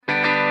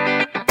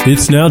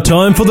It's now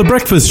time for The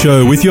Breakfast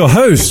Show with your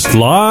hosts,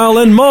 Lyle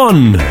and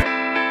Mon.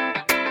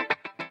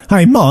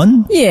 Hey,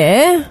 Mon,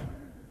 Yeah.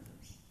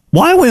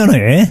 why are we on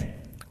air?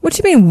 What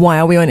do you mean, why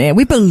are we on air?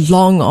 We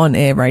belong on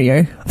air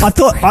radio. I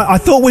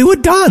thought we were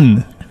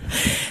done.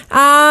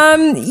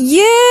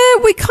 Yeah,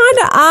 we kind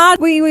of are.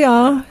 We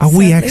are. Are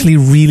we actually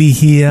really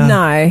here?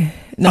 No.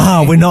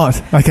 Ah, we're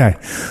not. Okay.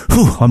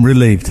 Whew, I'm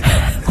relieved.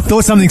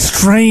 Thought something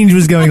strange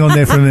was going on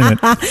there for a minute.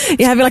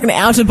 You're having like an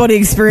out-of-body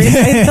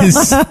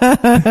experience. Yes.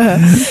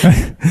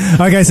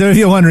 Okay, so if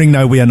you're wondering,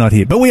 no, we are not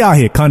here. But we are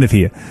here, kind of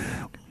here.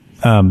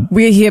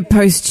 We're here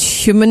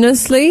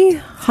posthumously.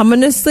 No,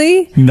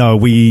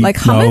 Like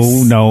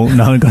hummus?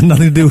 No, got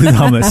nothing to do with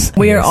hummus.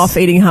 We are off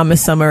eating hummus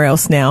somewhere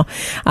else now.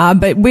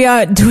 But we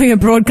are doing a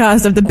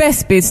broadcast of the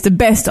best bits, the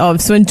best of.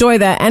 So enjoy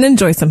that and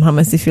enjoy some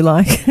hummus if you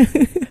like.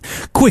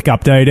 Quick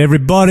update,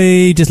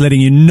 everybody. Just letting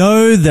you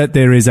know that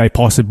there is a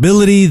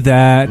possibility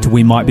that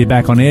we might be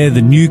back on air.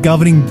 The new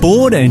governing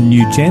board and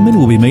new chairman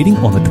will be meeting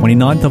on the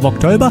 29th of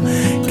October.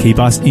 Keep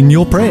us in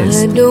your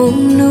prayers. I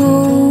don't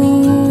know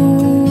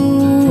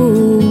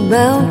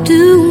about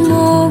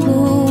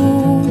tomorrow.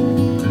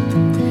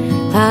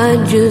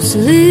 I just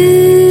live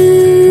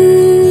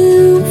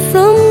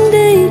from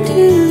day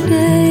to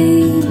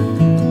day.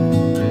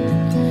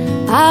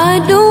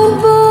 I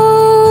don't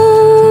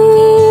borrow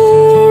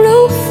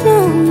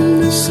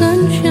from the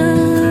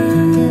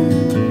sunshine,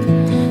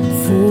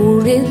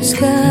 for its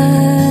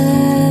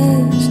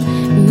skies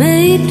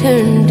may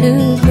turn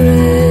to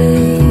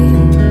gray.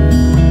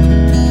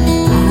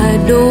 I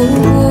don't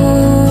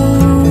worry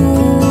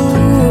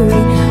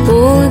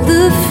for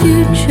the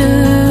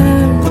future,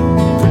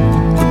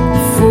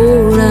 for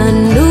I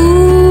know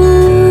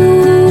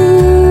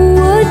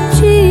what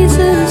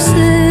Jesus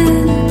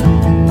said.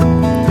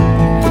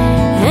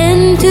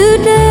 And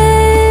today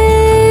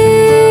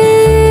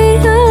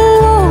I'll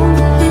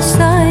walk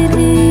beside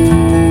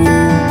Him,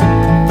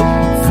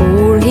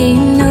 for He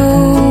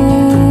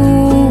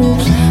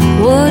knows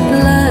what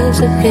lies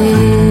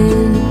ahead.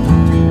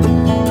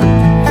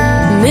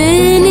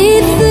 Many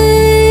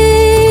things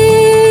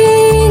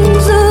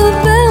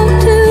about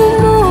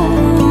tomorrow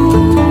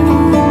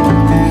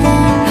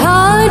I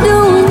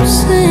don't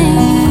seem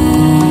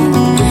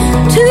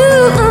to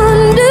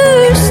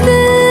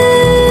understand,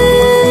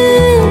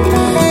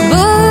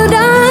 but I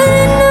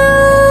know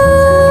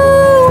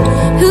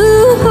who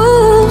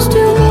holds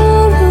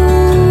tomorrow,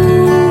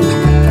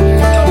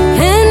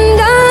 and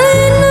I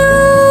know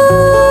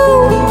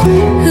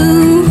who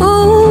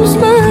holds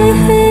my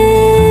hand.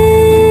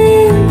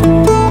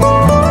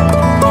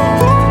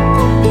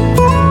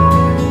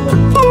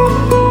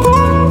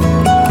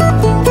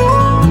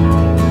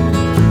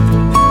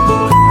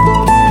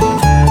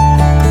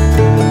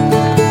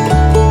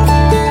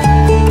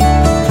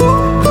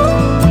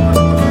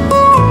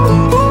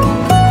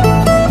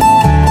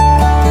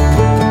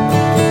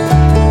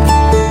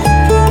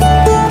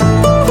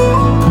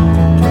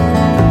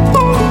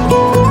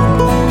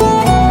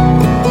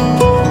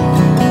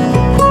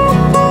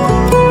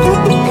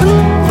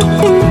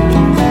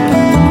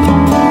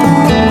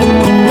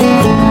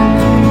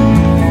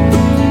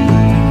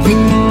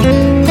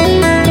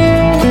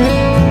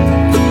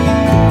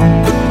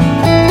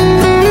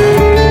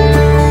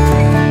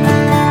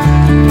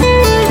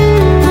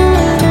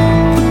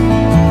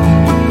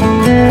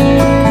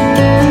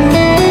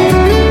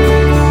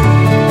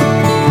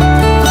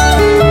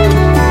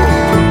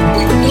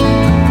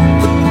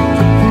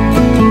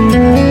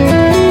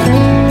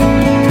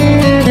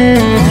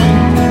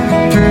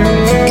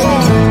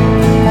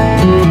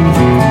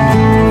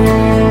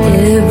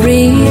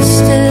 Every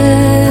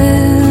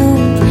step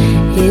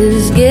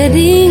is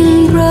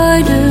getting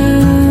brighter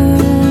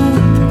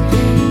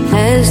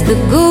as the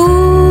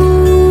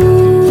golden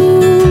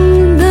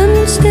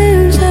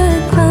stairs I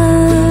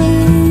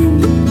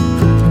climb.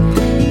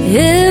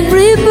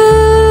 Every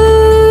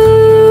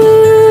burden's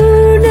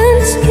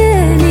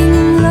getting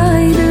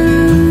lighter,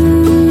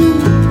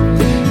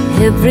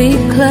 every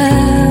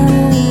cloud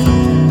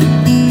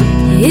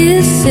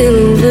is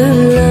silver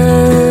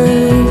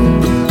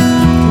lined.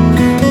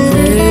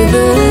 There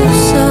the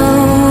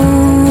sun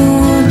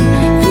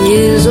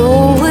is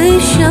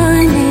always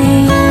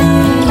shining.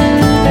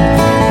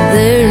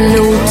 There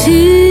no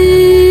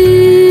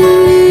tear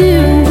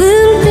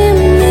will dim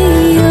the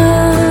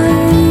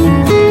eye.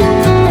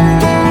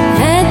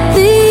 At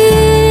the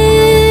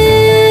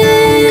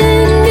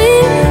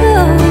ending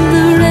of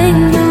the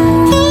rainbow,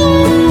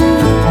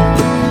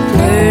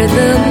 where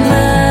the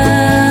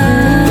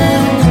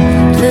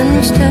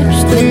mountains touch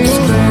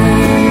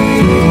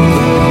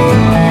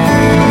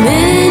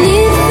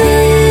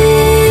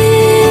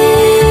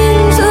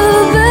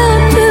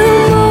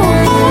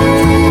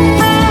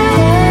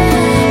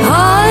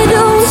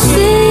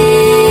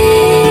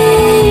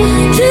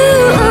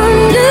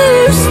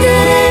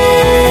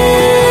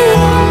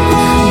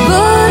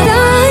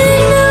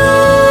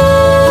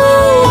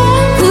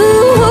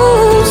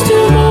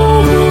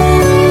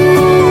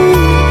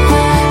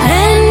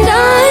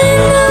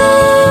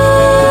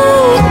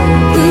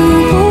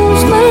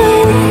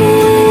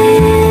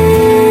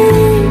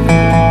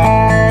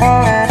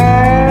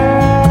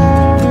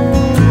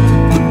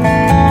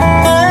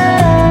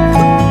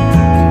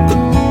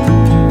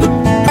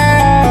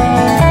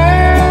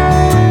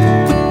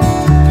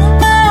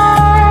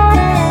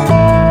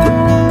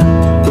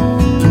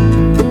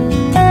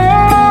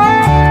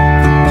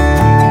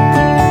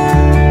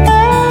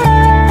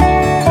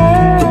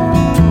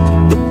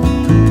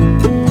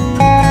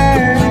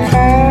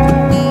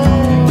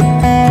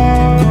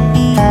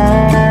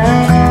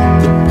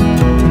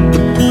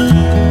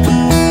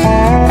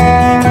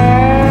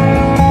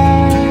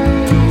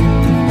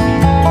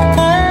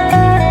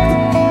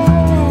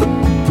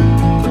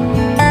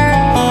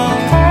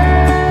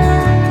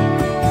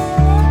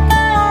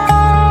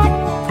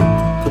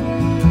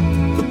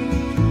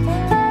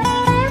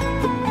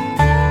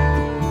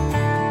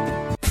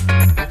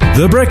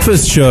The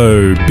Breakfast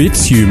Show,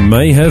 bits you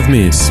may have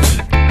missed.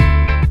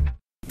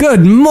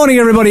 Good morning,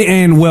 everybody,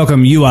 and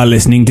welcome. You are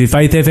listening to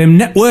Faith FM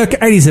Network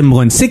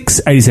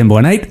 87.6,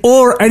 87.8,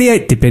 or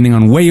 88, depending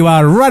on where you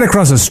are, right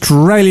across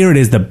Australia. It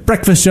is The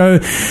Breakfast Show.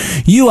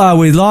 You are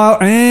with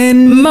Lyle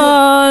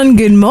and...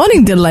 Good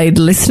morning, delayed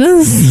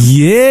listeners.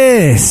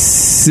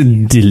 Yes,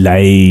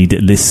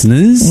 delayed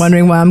listeners.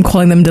 Wondering why I'm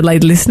calling them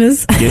delayed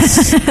listeners?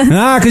 Yes.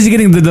 Because you're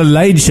getting the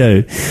delayed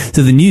show.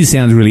 So the news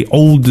sounds really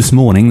old this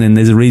morning, then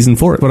there's a reason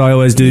for it. What I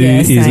always do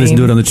is listen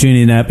to it on the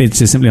TuneIn app. It's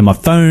just simply on my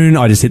phone.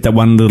 I just hit that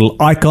one little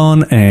icon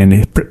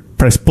and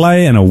press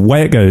play, and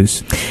away it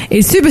goes.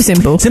 It's super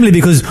simple. Simply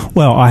because,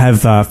 well, I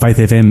have Faith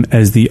FM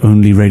as the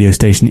only radio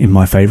station in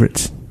my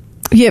favourites.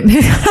 Yep.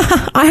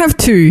 I have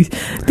two.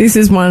 This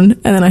is one,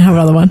 and then I have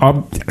another one.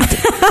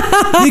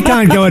 You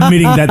can't go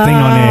admitting that thing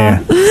on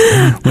air.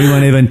 We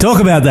won't even talk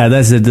about that.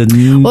 That's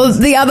Well,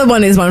 the other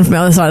one is one from the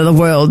other side of the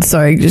world,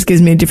 so it just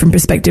gives me a different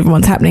perspective on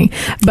what's happening.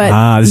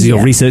 But this is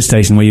your research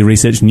station where you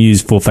research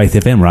news for Faith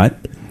FM, right?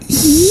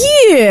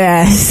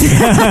 Yes.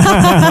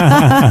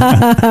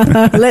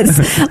 let's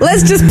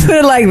just put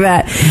it like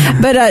that.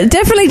 But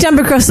definitely jump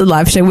across the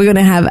live show. We're going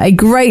to have a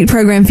great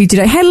program for you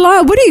today. Hey,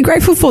 Lyle, what are you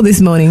grateful for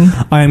this morning?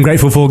 I am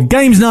grateful for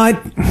Games Night.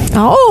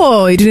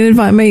 Oh, you didn't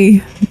invite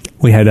me.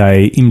 We had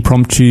a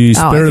impromptu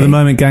spur of the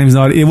moment Games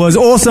Night. It was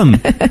awesome.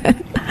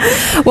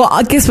 Well,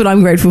 I guess what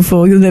I'm grateful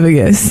for. You'll never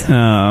guess.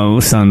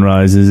 Oh,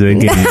 sunrises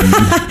again.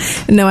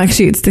 No,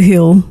 actually, it's the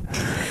hill.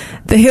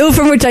 The hill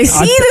from which I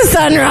see the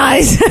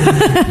sunrise.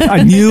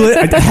 I knew it.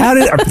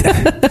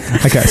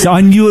 Okay, so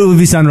I knew it would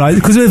be sunrise.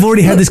 Because we've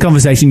already had this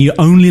conversation, you're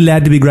only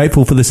allowed to be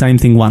grateful for the same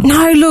thing once.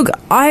 No, look,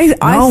 I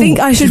think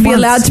I should be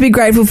allowed to be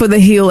grateful for the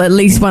hill at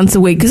least once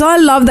a week. Because I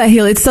love that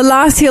hill. It's the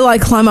last hill I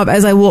climb up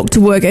as I walk to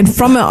work. And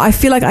from it, I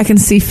feel like I can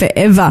see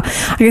forever.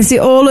 I can see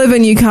all over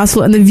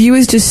Newcastle. And the view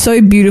is just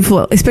so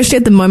beautiful. Especially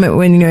at the moment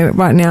when,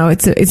 right now,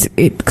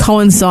 it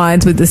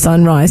coincides with the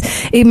sunrise.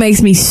 It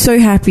makes me so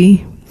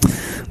happy.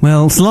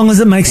 Well, as long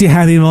as it makes you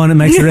happy, man, it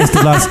makes the rest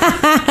of us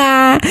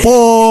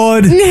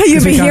bored.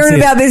 You'll be hearing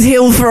about this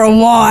hill for a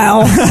while.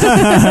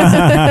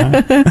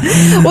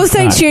 Well,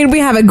 stay tuned. We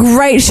have a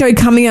great show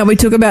coming up. We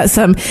talk about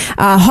some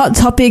hot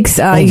topics.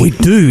 We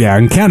do. Our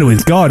encounter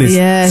with God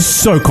is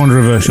so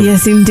controversial.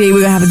 Yes, indeed.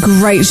 We're going to have a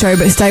great show,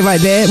 but stay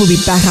right there. We'll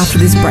be back after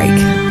this break.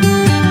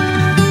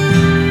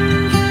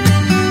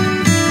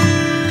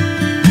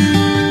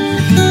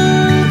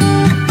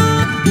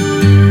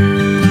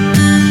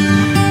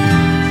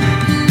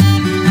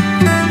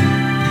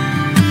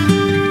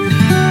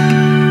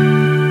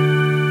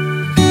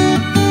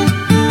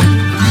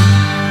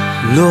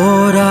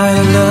 Lord,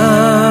 I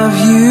love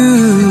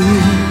you,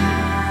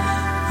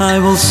 I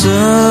will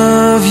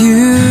serve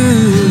you,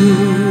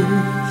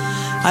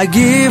 I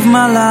give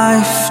my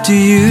life to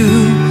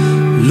you,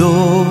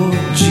 Lord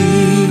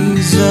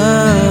Jesus.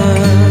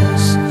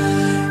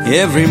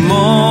 Every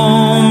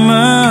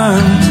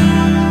moment,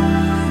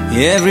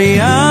 every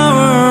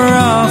hour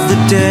of the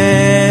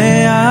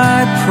day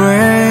I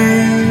pray.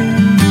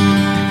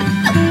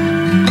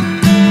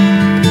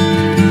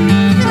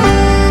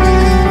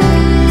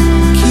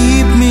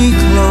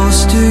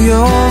 To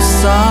your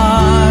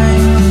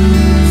side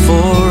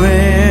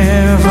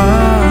forever.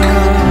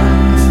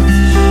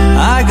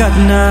 I got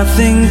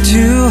nothing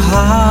to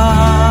hide.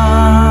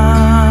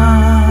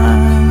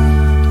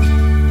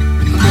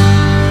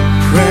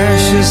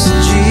 Precious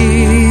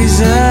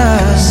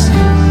Jesus,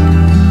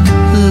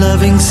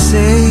 loving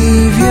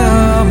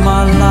Savior,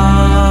 my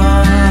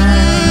life.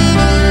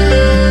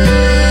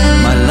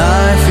 My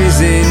life is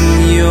in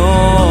your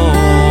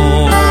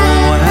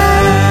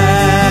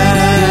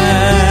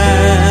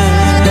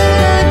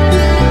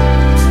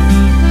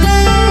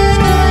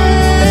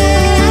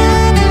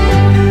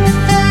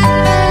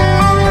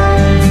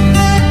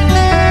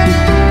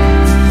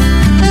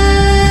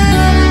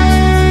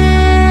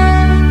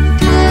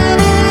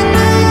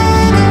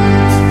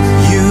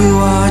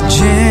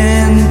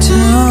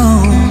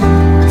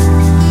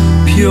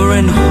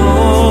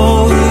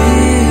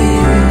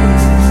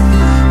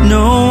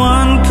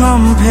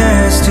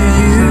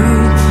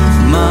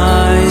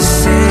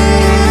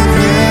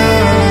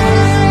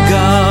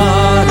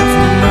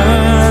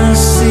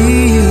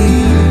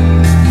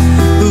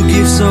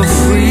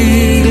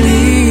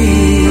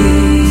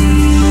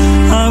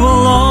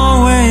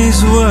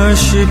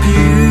worship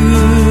you.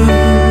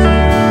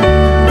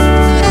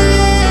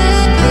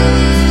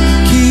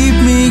 Keep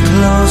me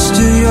close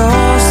to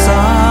your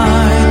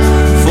side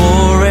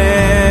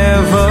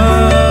forever.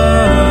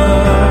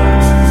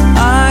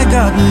 I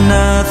got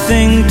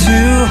nothing to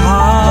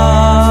hide.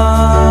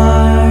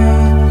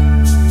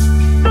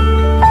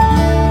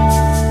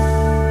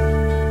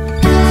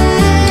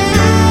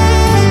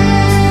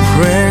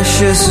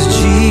 Precious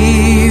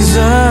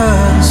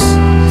Jesus,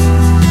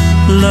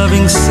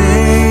 loving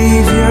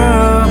Savior,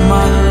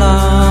 my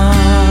life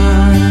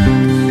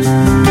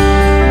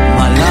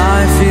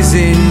is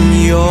in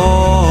your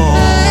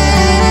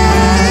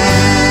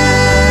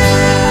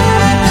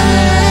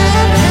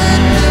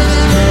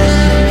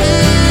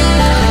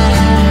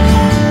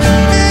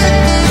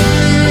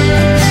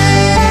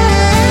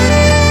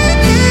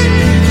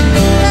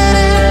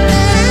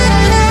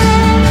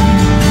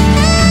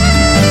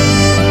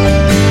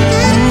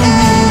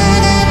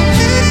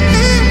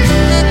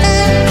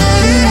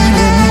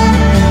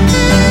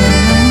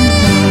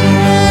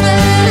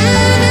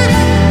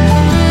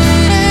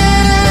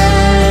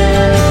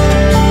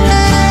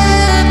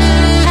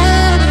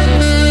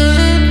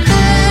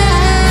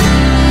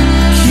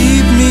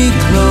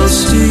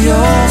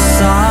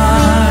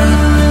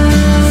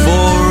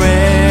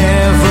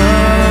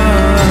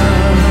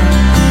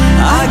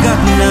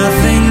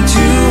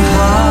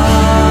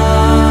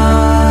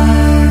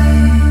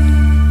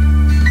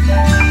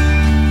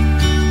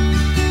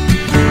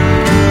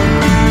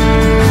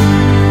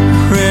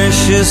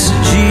precious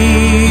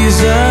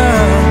Jesus,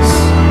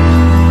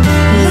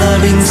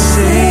 loving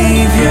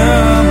Savior,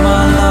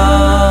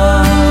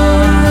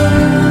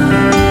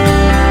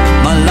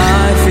 my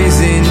life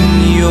is in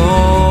your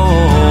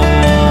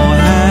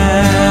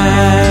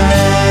hand.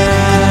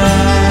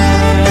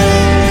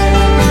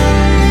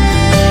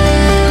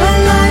 My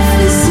life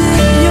is in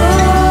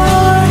your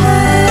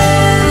hand.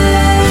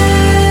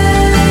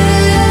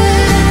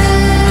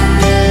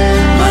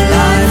 My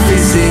life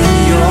is in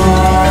your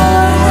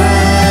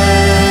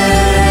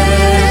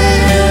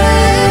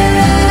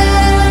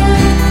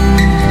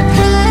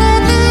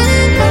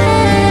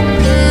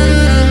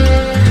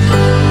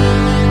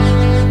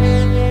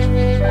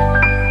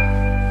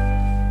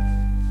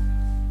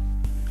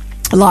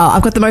Lyle,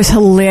 I've got the most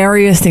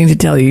hilarious thing to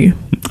tell you.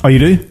 Oh, you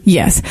do?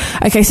 Yes.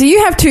 Okay, so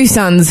you have two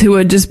sons who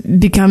are just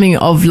becoming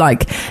of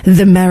like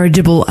the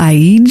marriageable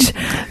age.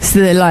 So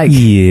they're like,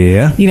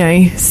 Yeah. you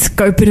know,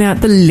 scoping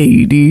out the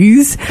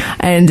ladies.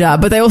 And,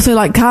 but they also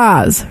like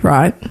cars,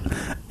 right?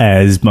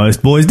 As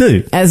most boys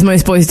do. As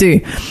most boys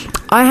do.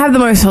 I have the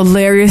most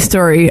hilarious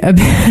story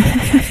about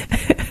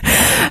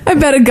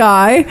a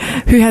guy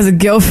who has a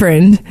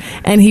girlfriend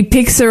and he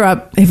picks her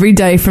up every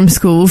day from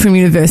school, from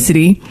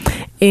university.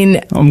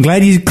 I'm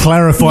glad you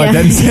clarified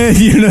Yeah. that and said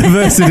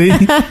university.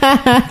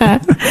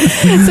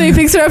 So he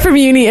picks her up from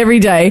uni every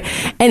day,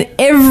 and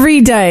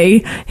every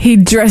day he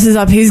dresses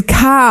up his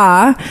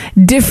car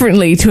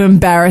differently to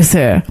embarrass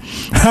her.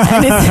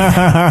 And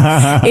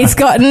it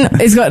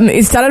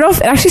started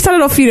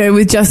off, you know,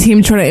 with just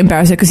him trying to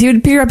embarrass her, because he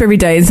would pick her up every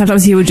day, and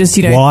sometimes he would just,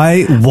 you know.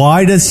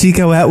 Why does she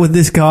go out with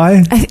this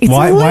guy? It's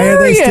Why are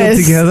they still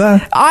hilarious.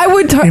 together? I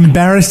would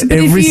Embarrassed But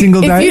every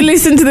single day? If you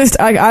listen to this,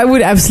 I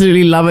would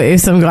absolutely love it if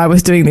some guy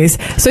was doing this.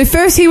 So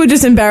first he would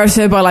just embarrass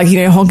her by, like,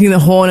 you know, honking the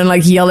horn and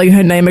like yelling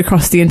her name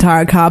across the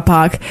entire car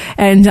park.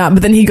 And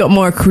but then he got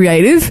more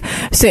creative.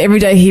 So every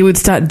day he would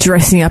start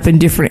dressing up in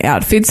different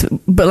outfits,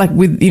 but like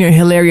with, you know,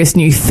 hilarious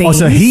new themes. Oh,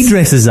 so he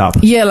dresses up.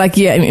 Yeah, like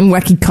in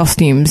wacky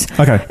costumes.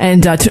 Okay.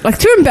 And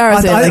to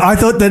embarrass her. I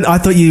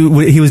thought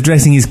he was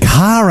dressing his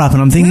car up,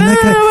 and I'm thinking,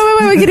 No,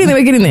 we're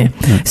getting there.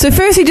 So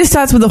first he just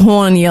starts with the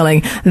horn and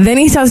yelling. Then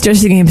he starts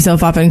dressing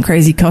himself up in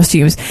crazy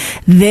costumes.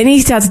 Then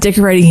he starts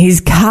decorating his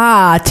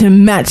car to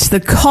match the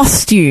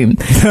costume.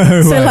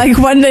 So like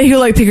one day he'll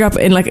like pick her up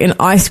in like an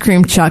ice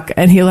cream truck,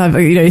 and he'll have,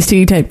 you know,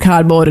 sticky tape,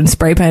 cardboard and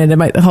spray painted to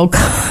make the whole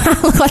car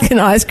look like an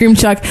ice cream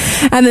truck.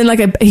 And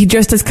then he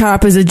dressed his car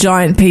up as a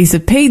giant piece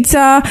of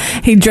pizza.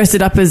 He dressed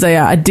it up as a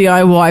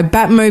DIY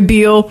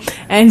Batmobile,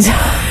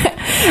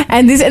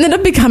 and this ended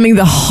up becoming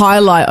the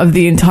highlight of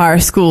the entire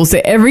school. So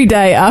every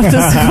day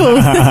after school,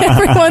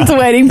 everyone's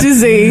waiting to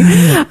see.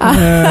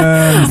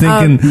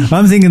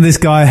 I'm thinking this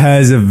guy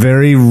has a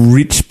very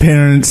rich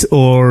parents,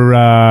 or you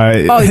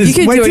has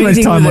could way do too much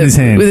anything time on his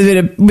hands. with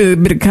a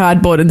bit of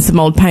cardboard and some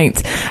old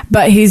paints.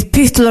 But his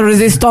piece de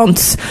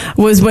resistance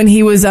was when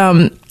he was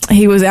out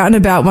and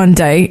about one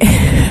day,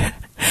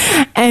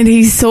 and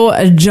he saw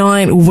a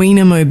giant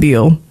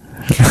Wienermobile.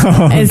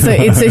 And so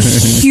it's a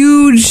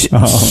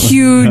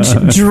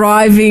huge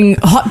driving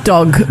hot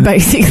dog,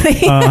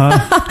 basically.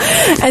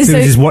 And so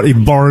he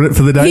borrowed it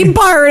for the day? he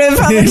borrowed it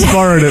from He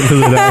borrowed it for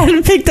the day.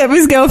 and picked up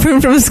his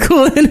girlfriend from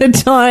school in a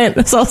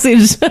giant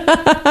sausage.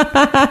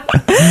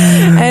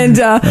 and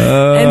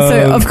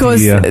so, of course,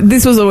 dear.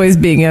 this was always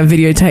being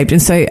videotaped.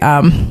 And so,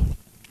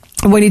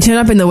 when he turned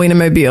up in the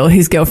Wienermobile,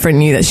 his girlfriend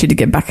knew that she had to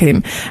get back at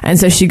him, and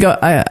so she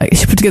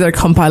put together a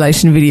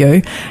compilation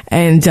video,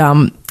 and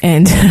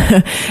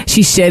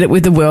she shared it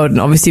with the world, and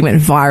obviously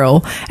went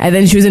viral. And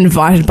then she was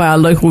invited by our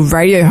local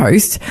radio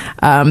host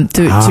to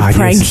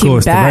prank him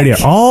back. The radio.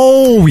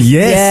 Oh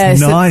yes,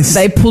 Yeah, nice.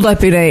 So they pulled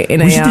up in a.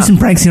 We should do some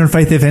pranks here on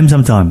Faith FM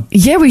sometime.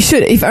 Yeah, we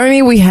should. If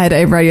only we had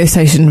a radio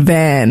station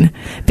van,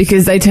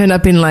 because they turned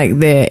up in like you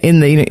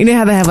know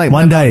how they have like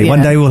One day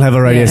we'll have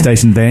a radio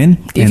station van.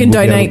 You can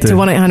donate to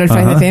 1-800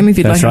 Faith FM if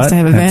you'd like us to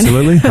have a van.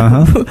 Absolutely.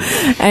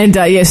 And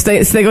yes,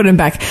 so they got him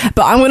back.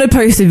 But I'm going to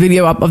post a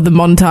video up of the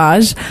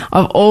montage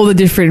of all the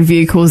different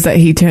vehicles that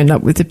he turned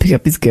up with to pick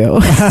up his girl.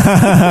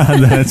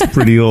 That's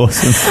pretty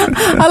awesome.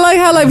 I like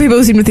how like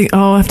people seem to think,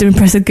 oh, I have to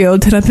impress a girl,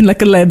 turn up in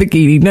like a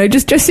Lamborghini. No,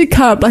 just dress your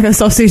car up like a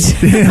sausage.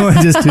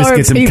 just Or a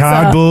get some pizza.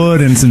 cardboard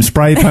and some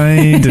spray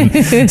paint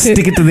and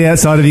stick it to the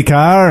outside of your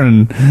car.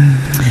 And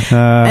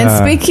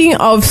speaking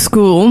of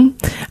school,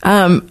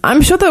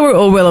 I'm sure that we're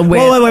all well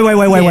aware. Wait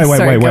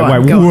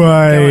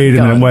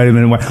a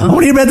minute. I want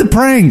to hear about the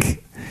prank.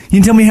 You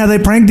can tell me how they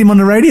pranked him on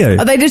the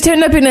radio. They just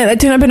turned up in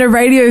a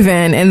radio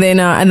van, and then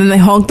they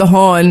honked the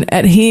horn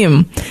at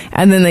him,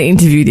 and then they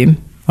interviewed him.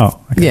 Oh,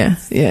 okay.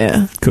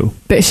 Yeah. Cool.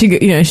 But she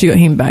got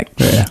him back.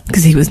 Yeah.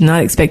 Because he was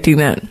not expecting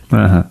that.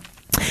 Uh-huh.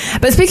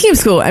 But speaking of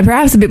school, and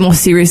perhaps a bit more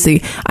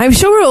seriously, I'm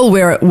sure we're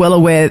all well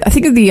aware. I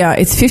think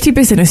it's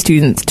 50% of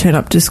students turn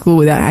up to school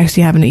without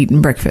actually having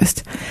eaten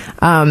breakfast.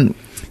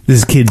 This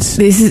is kids.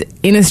 This is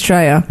in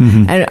Australia,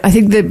 and I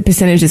think the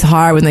percentage is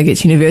higher when they get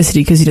to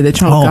university, because they're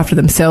trying to look after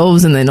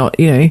themselves, and they're not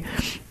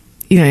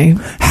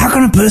How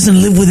can a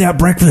person live without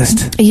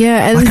breakfast?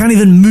 Yeah, and I can't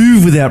even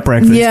move without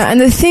breakfast. Yeah, and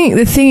the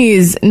thing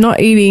is, not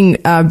eating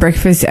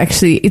breakfast,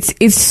 actually,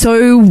 it's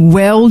so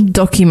well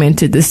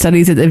documented, the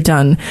studies that they've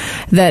done,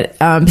 that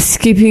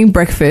skipping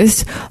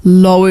breakfast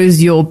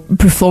lowers your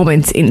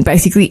performance in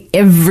basically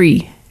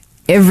every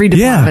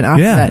department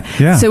after that.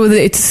 Yeah. So whether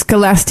it's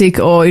scholastic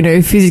or,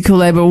 physical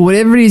labor or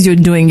whatever it is you're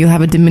doing, you'll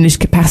have a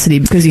diminished capacity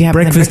because you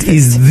haven't had breakfast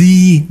is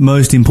the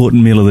most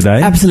important meal of the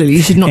day. Absolutely.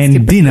 You should not skip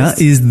And dinner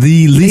breakfast. is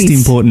the least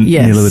important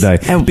Yes. meal of the day.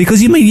 And-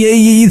 Because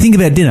you think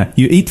about dinner.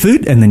 You eat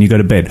food and then you go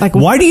to bed.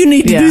 Why do you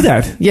need to do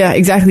that? Yeah,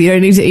 exactly. You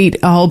don't need to eat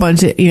a whole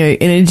bunch of,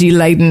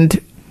 energy-laden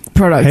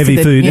products. Heavy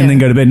food and then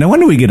go to bed. No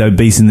wonder we get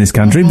obese in this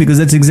country because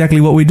that's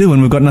exactly what we do,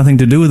 and we've got nothing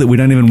to do with it. We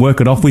don't even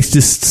work it off. We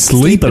just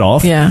sleep it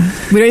off. Yeah,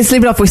 we don't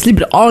sleep it off. We sleep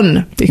it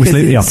on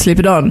because sleep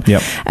it on.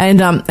 Yep.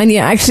 And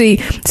actually,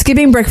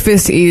 skipping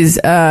breakfast is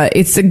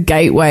it's a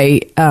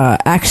gateway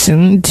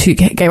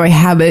gateway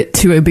habit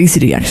to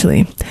obesity.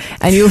 Actually,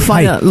 and you'll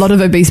find a lot of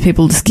obese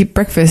people skip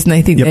breakfast and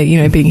they think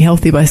they're being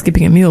healthy by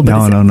skipping a meal.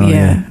 But No.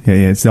 Yeah.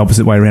 It's the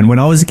opposite way around. When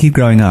I was a kid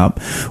growing up,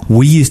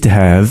 we used to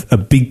have a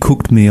big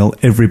cooked meal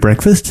every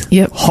breakfast.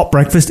 Yep. Hot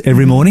breakfast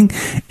every morning.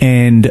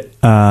 And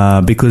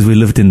because we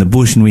lived in the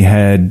bush and we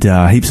had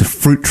heaps of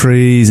fruit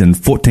trees and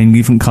 14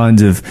 different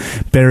kinds of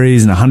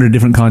berries and 100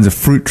 different kinds of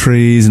fruit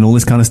trees and all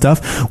this kind of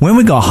stuff, when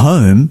we got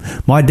home,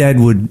 my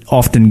dad would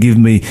often give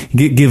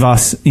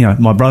us,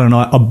 my brother and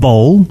I, a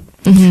bowl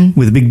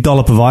with a big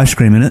dollop of ice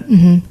cream in it.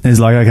 And it's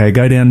like, okay,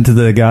 go down to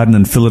the garden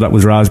and fill it up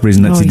with raspberries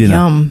and that's your dinner.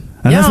 Yum.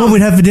 And that's what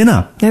we'd have for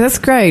dinner. Yeah, that's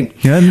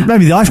great.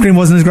 Maybe the ice cream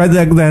wasn't as great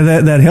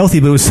that healthy,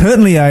 but it was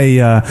certainly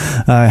a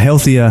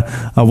healthier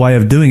way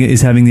of doing it.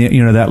 Is having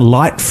that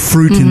light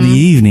fruit in the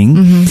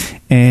evening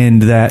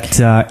and that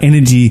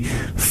energy.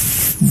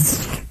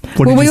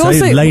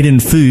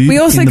 Laden food. We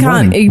also in the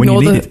can't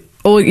morning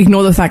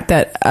ignore the fact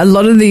that a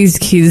lot of these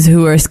kids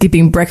who are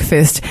skipping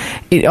breakfast,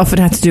 it often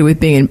has to do with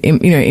being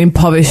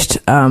impoverished.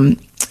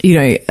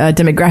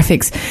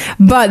 Demographics,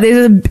 but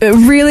there's a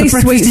really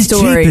sweet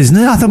story. Cheap, isn't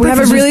it? I thought we have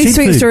a really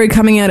sweet food. story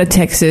coming out of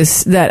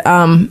Texas that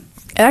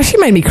it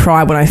actually made me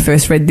cry when I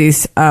first read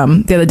this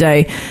the other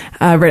day.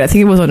 I think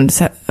it was on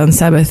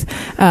Sabbath.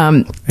 Are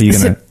you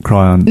going to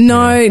cry on?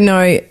 No,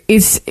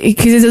 it's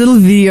because there's a little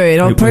video,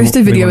 and I'll post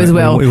a video as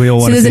well. We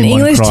all so there's an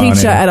English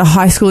teacher at a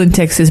high school in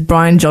Texas,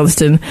 Brian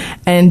Johnston,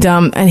 and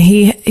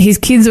his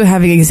kids were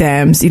having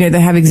exams. They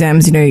have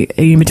exams,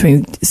 in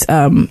between.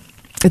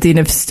 At the end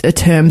of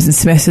terms and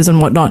semesters and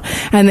whatnot,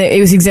 and it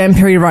was exam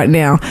period right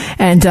now,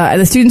 and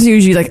the students are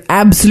usually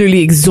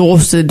absolutely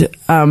exhausted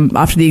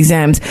after the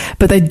exams,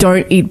 but they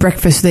don't eat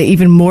breakfast, so they're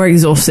even more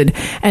exhausted.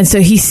 And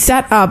so he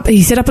set up a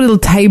little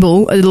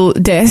table, a little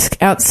desk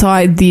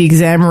outside the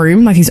exam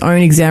room, like his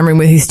own exam room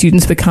where his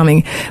students were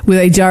coming, with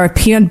a jar of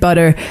peanut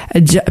butter,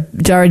 a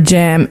jar of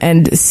jam,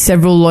 and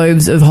several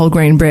loaves of whole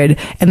grain bread.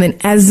 And then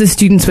as the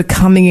students were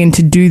coming in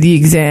to do the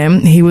exam,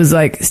 he was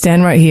like,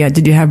 "Stand right here.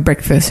 Did you have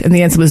breakfast?" And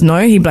the answer was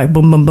no. He'd be like,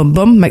 boom, boom, boom,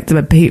 boom, make them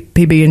a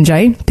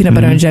PB&J, peanut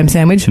butter and jam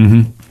sandwich,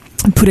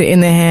 put it in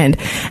their hand,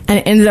 and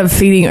it ended up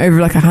feeding over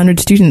 100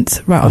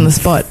 students right on the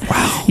spot.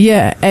 Wow.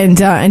 Yeah, and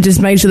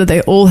just made sure that they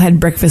all had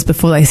breakfast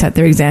before they sat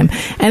their exam.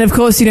 And of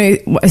course,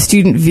 a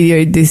student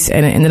videoed this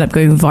and it ended up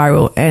going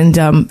viral. And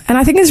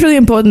I think it's really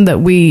important that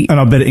we... And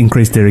I bet it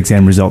increased their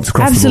exam results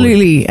across the board.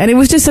 Absolutely. And it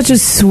was just such a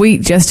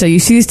sweet gesture. You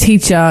see this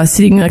teacher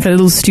sitting at a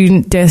little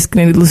student desk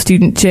in a little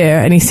student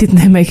chair, and he's sitting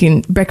there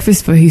making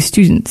breakfast for his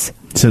students.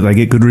 So they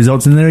get good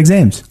results in their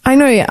exams. I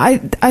know. I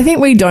think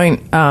we don't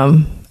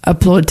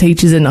applaud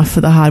teachers enough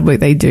for the hard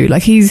work they do.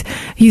 He's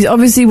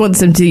obviously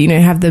wants them to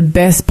have the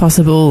best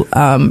possible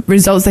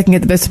results. They can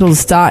get the best possible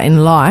start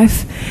in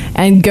life,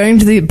 and going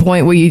to the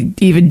point where you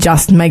even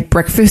just make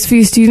breakfast for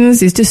your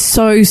students is just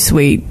so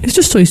sweet. It's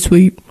just so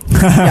sweet.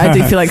 Yeah, I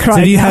do feel like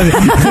crying. So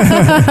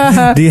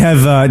do you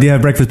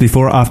have breakfast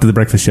before or after the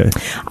breakfast show?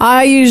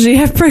 I usually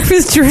have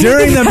breakfast during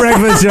the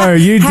breakfast show.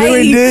 You do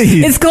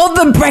indeed. It's called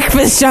the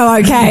breakfast show,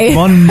 okay?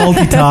 One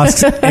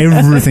multitasks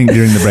everything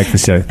during the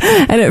breakfast show,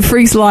 and it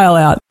freaks Lyle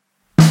out.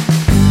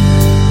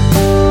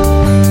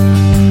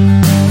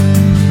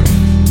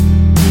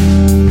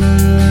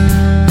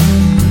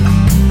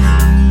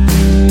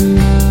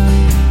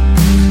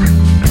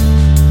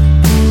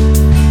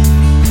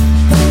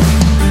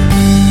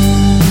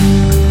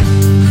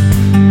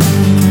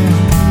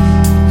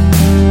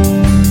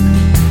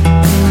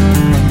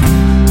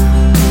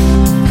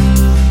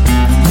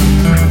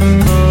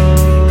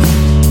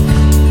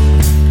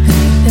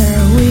 There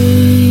are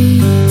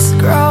weeds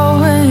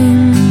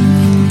growing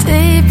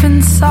deep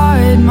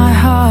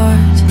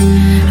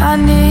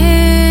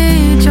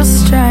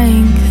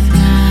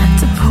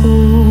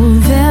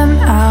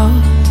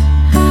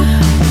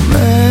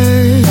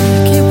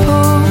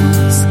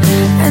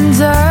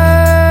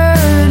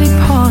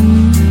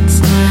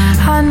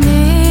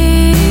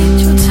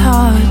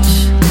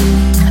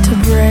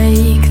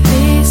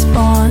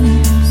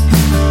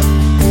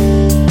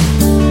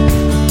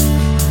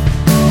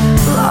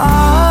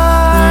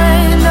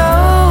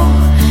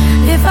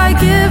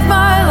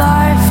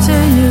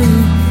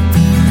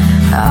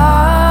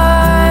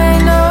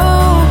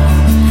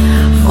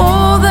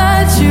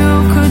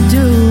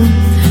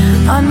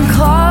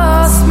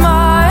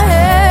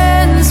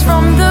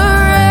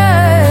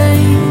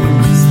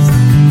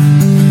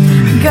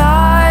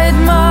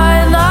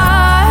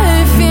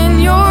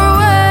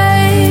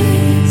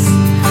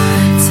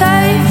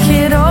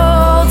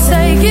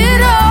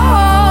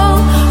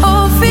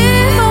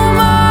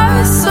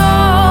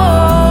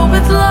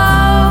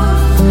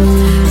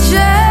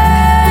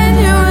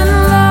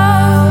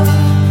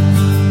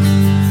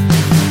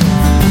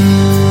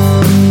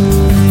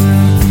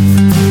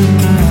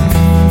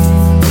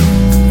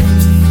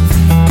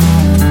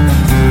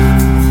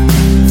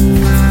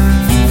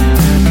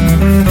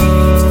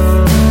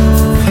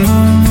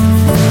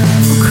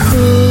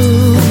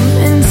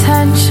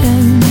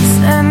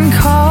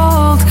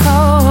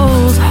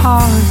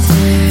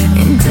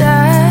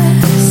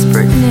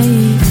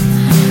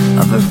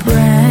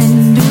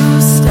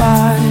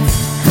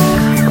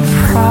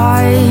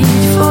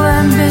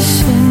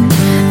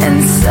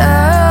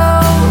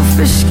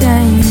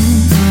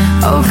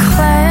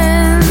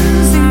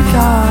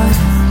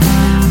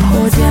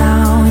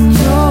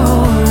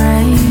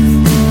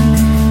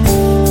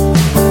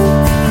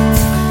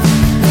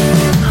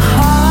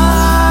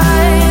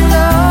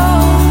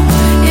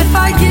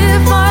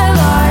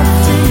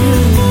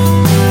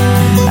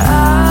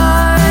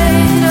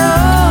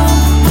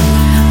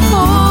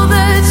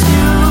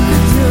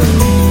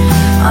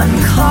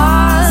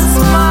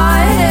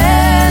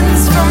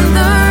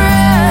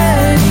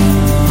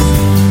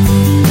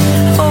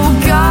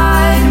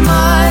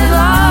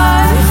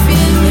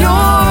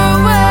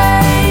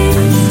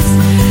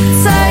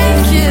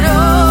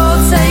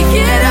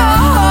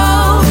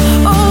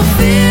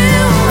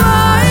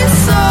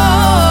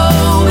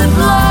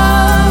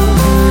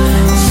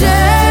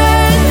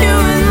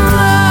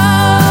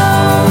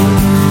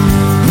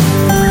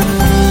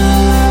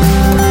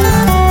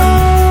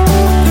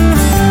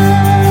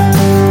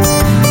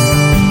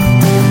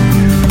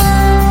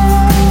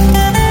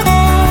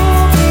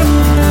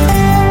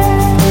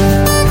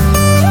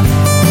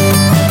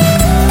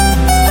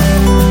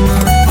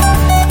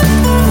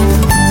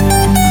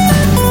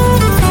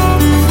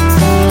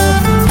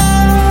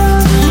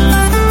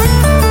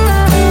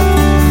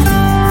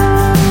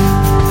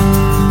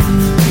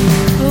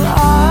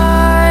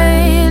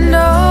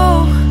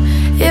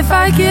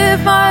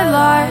my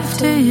life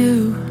to you.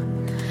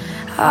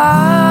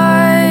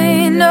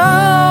 I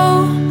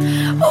know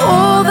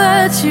all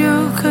that you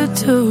could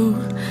do.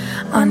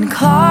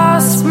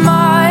 Unclasp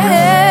my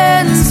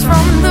hands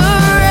from the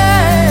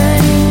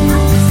rain.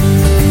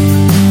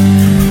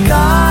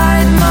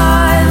 Guide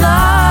my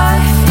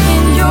life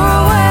in your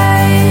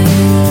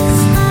ways.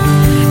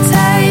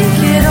 Take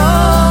it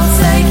all,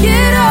 take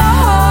it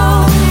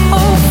all.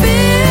 Oh,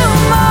 fill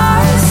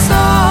my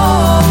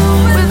soul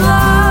with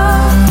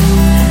love,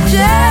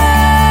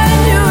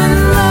 genuine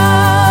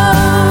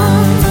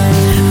love.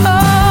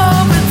 Oh,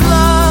 with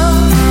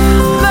love,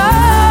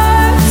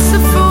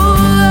 merciful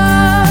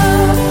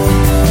love.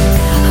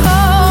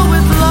 Oh,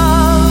 with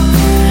love,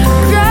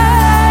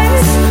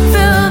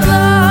 grace-filled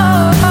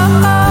love.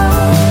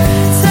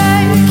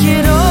 Take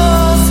it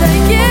all,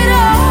 take it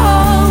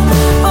all.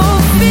 Oh,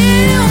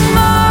 fill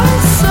my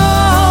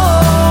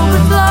soul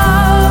with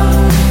love,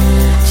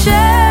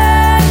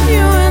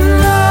 genuine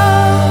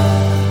love.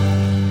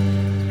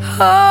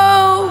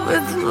 Oh,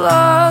 with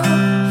love,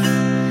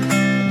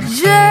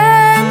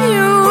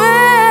 genuine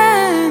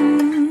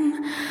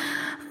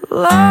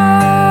love.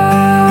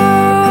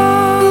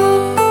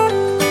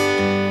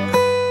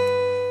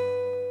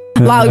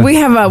 Lyle,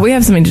 we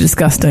have something to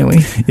discuss, don't we?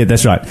 Yeah,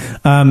 that's right.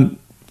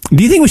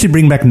 Do you think we should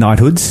bring back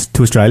knighthoods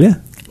to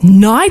Australia?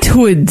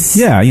 Knighthoods.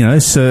 Yeah, you know,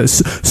 Sir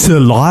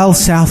Lyle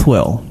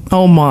Southwell.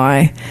 Oh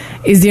my!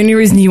 Is the only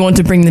reason you want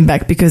to bring them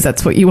back because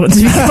that's what you want to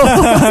be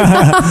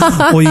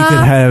called? Or you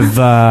could have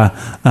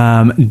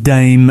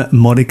Dame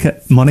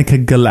Monica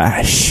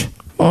Galash.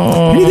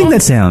 How do you think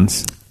that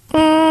sounds?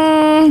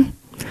 I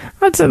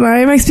don't know.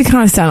 It makes me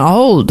kind of sound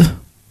old.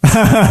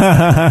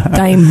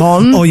 Dame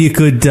Mon. Or you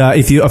could,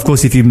 if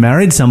you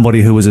married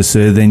somebody who was a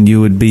sir, then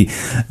you would be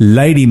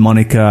Lady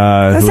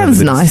Monica. That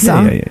sounds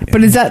nicer. Yeah.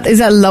 But is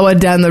that lower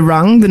down the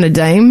rung than a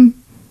dame?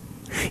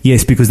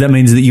 Yes, because that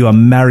means that you are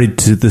married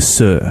to the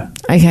sir.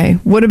 Okay.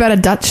 What about a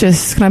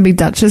duchess? Can I be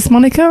Duchess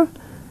Monica?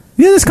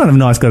 Yeah, that's kind of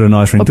nice. Got a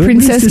nice ring Or to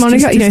Princess it.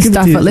 Monica? Just You know, give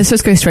stuff to- it. Let's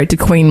just go straight to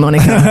Queen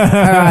Monica. All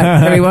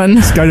right, everyone.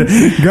 Go I to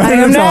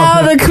am the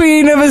now top. the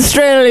Queen of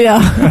Australia.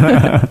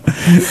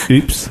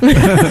 Oops.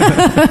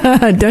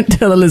 Don't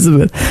tell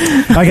Elizabeth.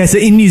 Okay, so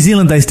in New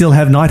Zealand they still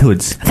have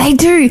knighthoods. They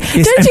do.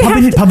 Yes, Don't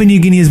and you Papua New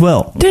Guinea as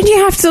well. Don't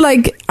you have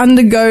to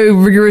undergo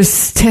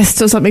rigorous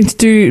tests or something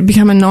to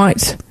become a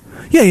knight?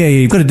 Yeah.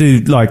 You've got to do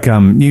you've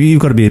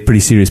got to be a pretty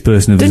serious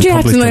person. Don't you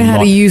have to know how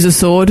to use a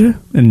sword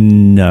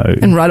No.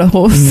 and ride a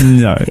horse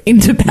No.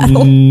 into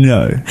battle?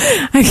 No.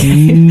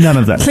 Okay. None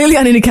of that. Clearly,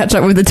 I need to catch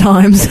up with the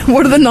times.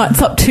 What are the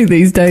knights up to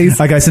these days?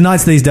 Okay, so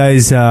knights these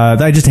days,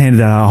 they just handed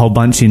out a whole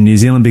bunch in New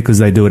Zealand because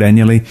they do it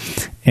annually,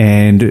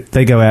 and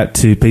they go out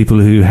to people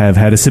who have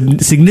had a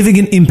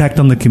significant impact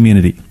on the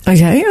community.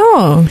 Okay.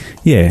 Oh.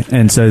 Yeah,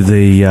 and so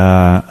the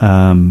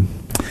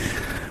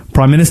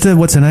Prime Minister,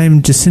 what's her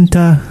name,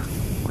 Jacinta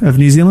of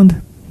New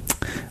Zealand,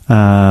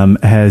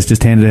 has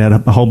just handed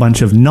out a whole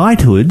bunch of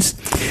knighthoods,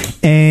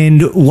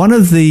 and one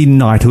of the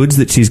knighthoods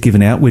that she's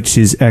given out, which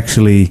is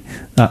actually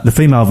the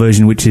female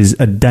version, which is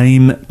a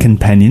Dame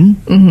Companion,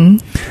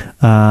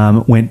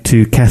 went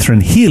to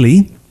Catherine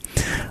Healy.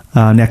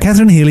 Now,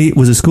 Catherine Healy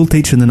was a school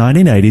teacher in the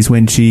 1980s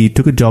when she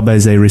took a job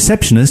as a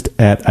receptionist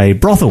at a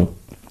brothel.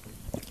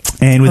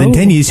 And within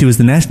 10 years, she was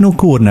the national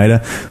coordinator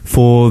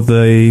for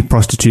the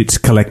Prostitutes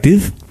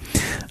Collective,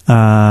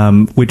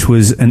 which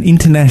was an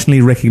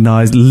internationally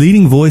recognised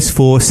leading voice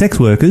for sex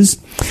workers,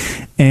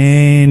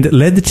 and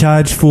led the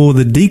charge for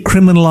the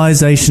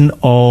decriminalisation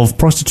of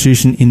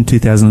prostitution in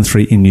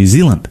 2003 in New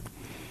Zealand.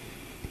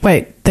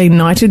 Wait, they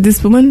knighted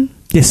this woman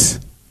Yes.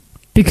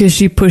 because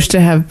she pushed to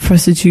have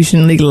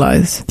prostitution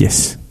legalised.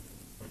 Yes.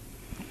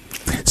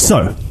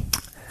 So,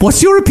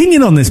 what's your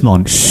opinion on this,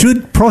 Mon?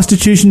 Should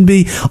prostitution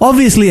be...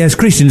 Obviously, as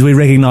Christians, we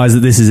recognise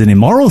that this is an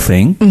immoral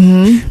thing,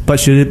 but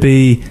should it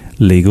be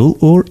legal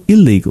or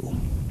illegal?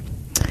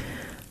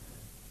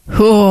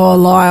 Oh,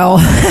 Lyle.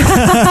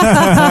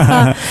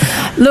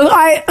 Look,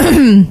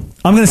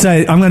 I'm going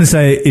to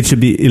say it should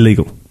be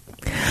illegal.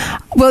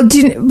 Well,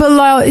 but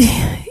Lyle,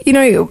 you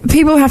know,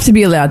 people have to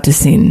be allowed to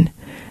sin.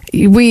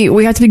 We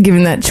have to be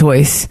given that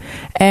choice,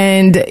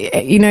 and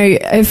you know,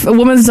 if a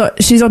woman's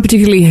she's not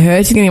particularly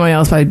hurting anyone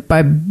else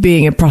by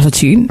being a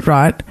prostitute,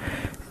 right?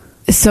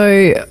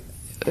 So,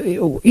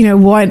 you know,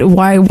 why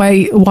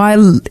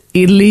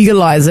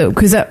illegalize it?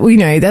 Because that, you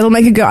know, that'll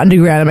make it go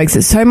underground. It makes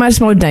it so much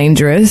more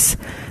dangerous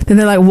than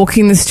they're like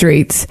walking the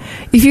streets.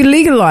 If you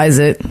legalize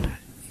it,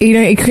 you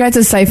know, it creates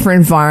a safer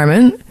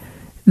environment.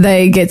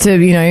 They get to,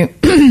 you know,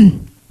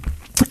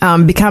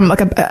 become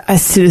like a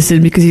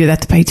citizen because you don't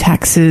have to pay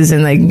taxes,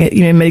 and they can get,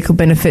 you know, medical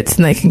benefits,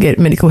 and they can get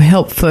medical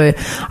help for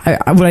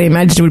what I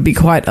imagine would be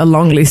quite a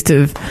long list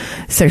of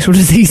sexual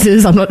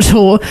diseases. I'm not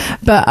sure,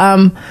 but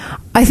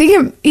I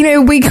think, you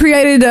know, we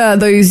created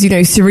those, you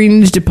know,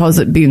 syringe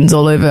deposit bins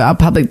all over our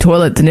public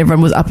toilets, and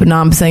everyone was up in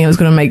arms saying it was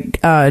going to make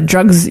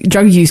drug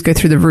use go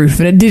through the roof,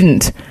 and it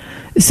didn't.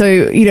 So,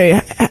 you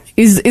know,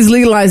 is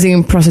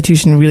legalizing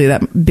prostitution really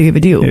that big of a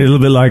deal? A little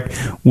bit like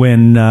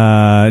when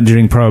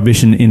during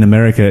Prohibition in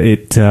America,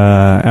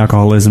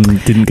 alcoholism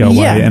didn't go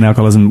away and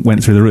alcoholism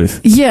went through the roof.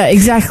 Yeah,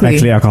 exactly.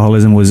 Actually,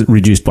 alcoholism was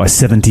reduced by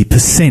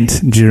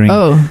 70% during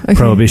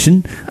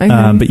Prohibition.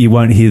 Okay. But you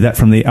won't hear that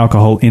from the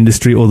alcohol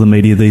industry or the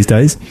media these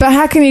days. But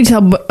how can you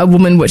tell a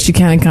woman what she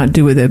can and can't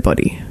do with her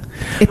body?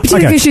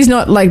 Particularly because she's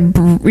not like,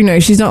 you know,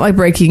 she's not like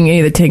breaking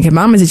any of the 10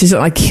 Commandments. She's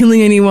not like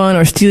killing anyone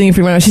or stealing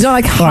from anyone. She's not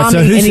like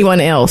harming anyone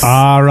else.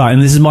 Right.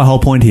 And this is my whole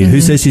point here. Who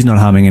says she's not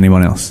harming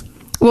anyone else?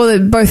 Well,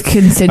 they're both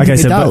consenting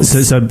adults.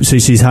 So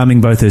she's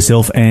harming both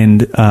herself and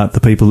the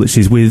people that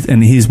she's with.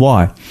 And here's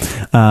why.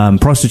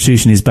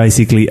 Prostitution is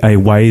basically a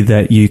way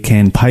that you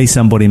can pay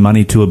somebody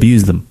money to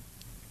abuse them.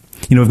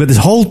 You know, we've got this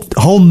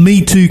whole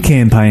Me Too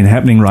campaign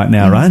happening right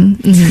now, right?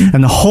 Mm-hmm.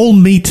 And the whole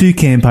Me Too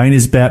campaign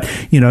is about,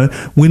 you know,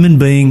 women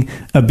being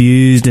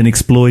abused and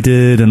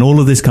exploited and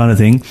all of this kind of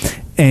thing.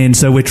 And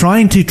so we're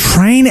trying to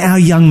train our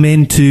young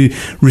men to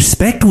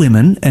respect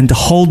women and to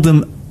hold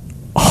them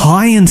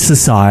high in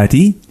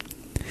society.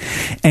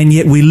 And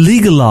yet we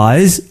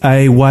legalize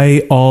a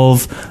way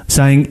of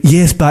saying,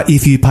 yes, but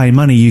if you pay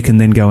money, you can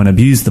then go and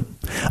abuse them.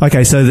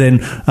 Okay, so then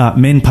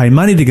men pay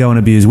money to go and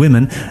abuse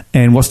women,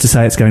 and what's to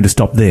say it's going to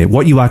stop there?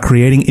 What you are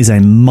creating is a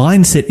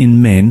mindset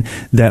in men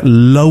that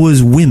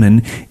lowers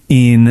women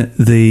in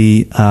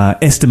the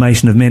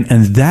estimation of men,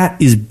 and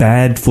that is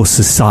bad for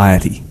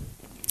society.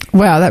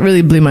 Wow, that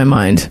really blew my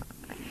mind.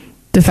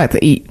 The fact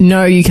that you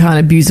can't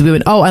abuse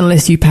women. Oh,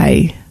 unless you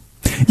pay.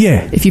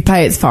 Yeah. If you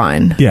pay, it's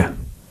fine. Yeah.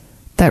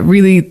 That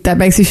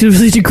makes you feel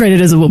really degraded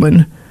as a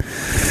woman.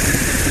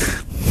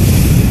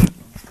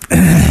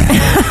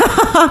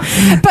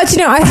 But, you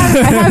know, I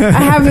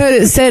have heard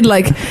it said,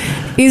 like,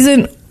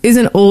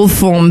 isn't all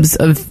forms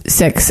of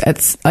sex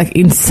like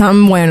in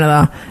some way or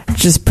another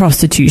just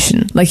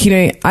prostitution? Like, you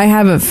know, I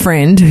have a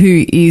friend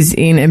who is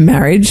in a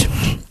marriage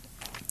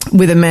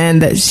with a man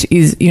that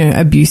is, you know,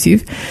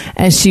 abusive,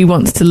 and she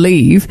wants to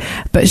leave,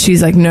 but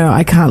she's like, no,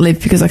 I can't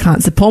leave because I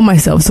can't support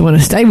myself, so I want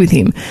to stay with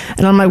him.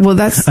 And I'm like, well,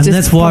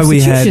 that's why we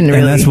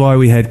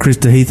had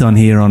Krista Heath on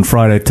here on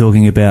Friday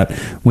talking about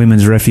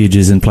women's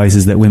refuges and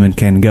places that women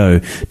can go,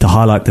 to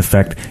highlight the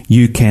fact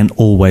you can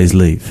always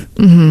leave.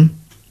 Mm-hmm.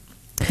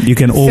 You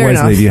can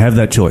always leave. You have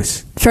that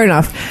choice. Fair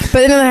enough.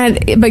 But then I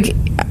had, like,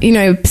 you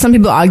know, some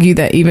people argue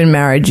that even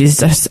marriage is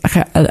just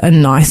a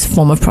nice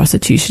form of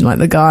prostitution. Like,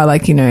 the guy,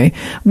 like, you know,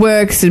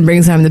 works and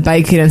brings home the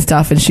bacon and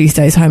stuff, and she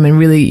stays home, and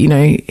really, you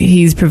know,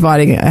 he's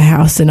providing a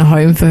house and a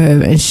home for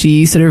her, and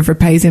she sort of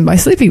repays him by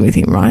sleeping with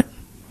him, right?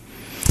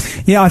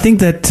 Yeah, I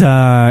think that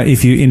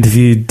if you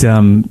interviewed,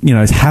 you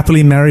know,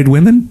 happily married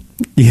women,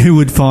 you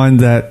would find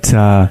that...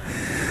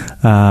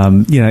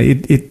 you know,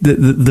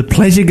 the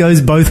pleasure goes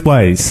both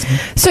ways.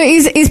 So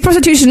is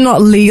prostitution not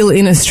legal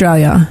in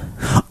Australia?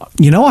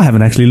 You know, I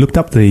haven't actually looked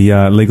up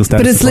the legal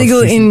status. But it's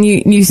legal in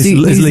New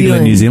Zealand. It's legal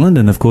in New Zealand,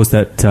 and of course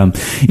that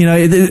you know,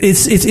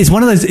 it's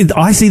one of those.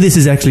 I see this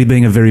as actually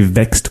being a very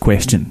vexed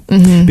question,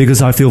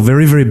 because I feel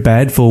very, very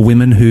bad for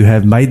women who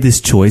have made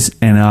this choice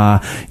and are,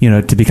 you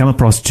know, to become a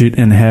prostitute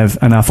and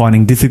are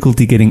finding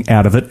difficulty getting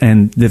out of it,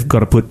 and they've got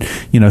to put,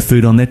 you know,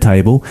 food on their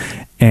table,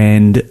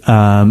 and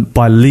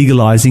by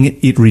legalizing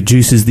it, it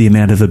reduces the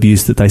amount of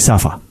abuse that they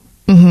suffer.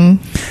 But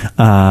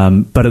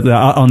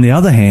on the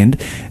other hand,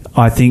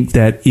 I think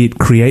that it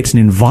creates an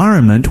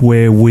environment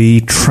where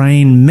we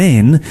train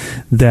men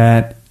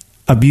that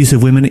abuse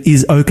of women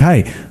is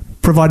okay,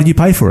 provided you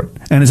pay for it.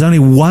 And it's only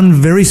one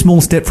very small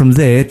step from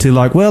there to,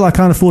 like, well, I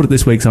can't afford it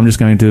this week, so I'm just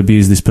going to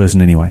abuse this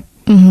person anyway.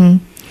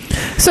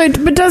 So,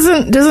 but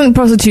doesn't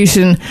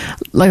prostitution,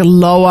 like,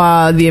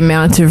 lower the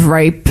amount of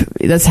rape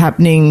that's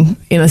happening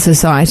in a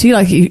society?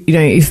 Like, you know,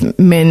 if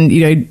men,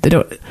 you know, they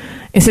don't...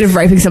 Instead of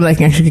raping someone, they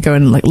can actually go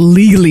and, like,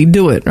 legally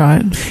do it,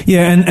 right?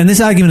 Yeah, and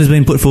this argument has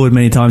been put forward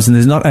many times, and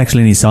there's not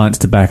actually any science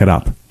to back it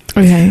up.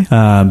 Okay.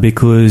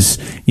 Because,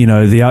 you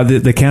know,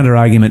 the counter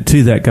argument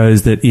to that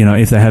goes that, you know,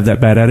 if they have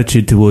that bad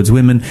attitude towards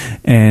women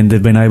and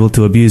they've been able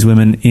to abuse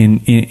women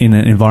in an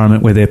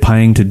environment where they're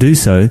paying to do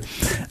so,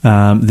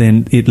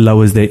 then it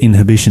lowers their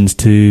inhibitions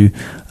to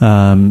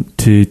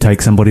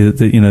take somebody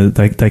that you know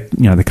they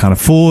can't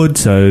afford.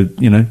 So,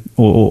 you know,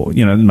 or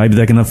you know, maybe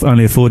they can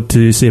only afford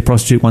to see a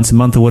prostitute once a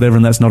month or whatever,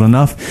 and that's not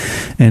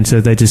enough, and so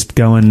they just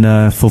go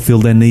and fulfill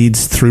their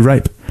needs through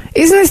rape.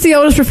 Isn't this the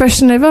oldest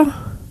profession ever?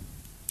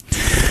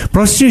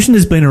 Prostitution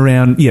has been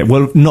around, yeah,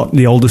 well, not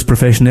the oldest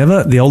profession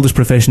ever. The oldest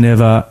profession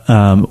ever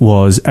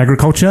was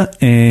agriculture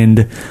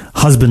and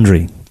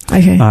husbandry.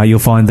 Okay. You'll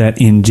find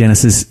that in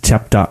Genesis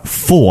chapter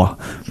 4.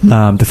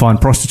 To find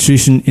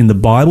prostitution in the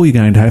Bible, you're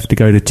going to have to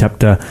go to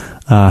chapter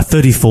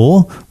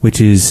 34,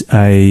 which is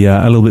a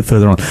little bit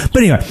further on. But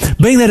anyway,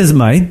 being that as it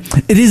may,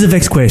 it is a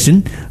vexed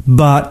question,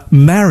 but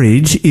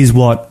marriage is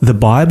what the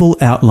Bible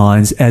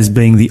outlines as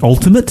being the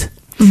ultimate.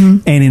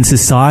 And in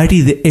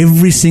society,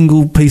 every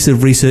single piece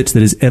of research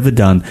that is ever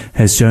done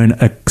has shown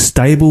a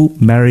stable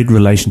married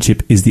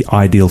relationship is the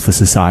ideal for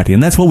society.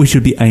 And that's what we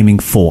should be aiming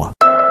for.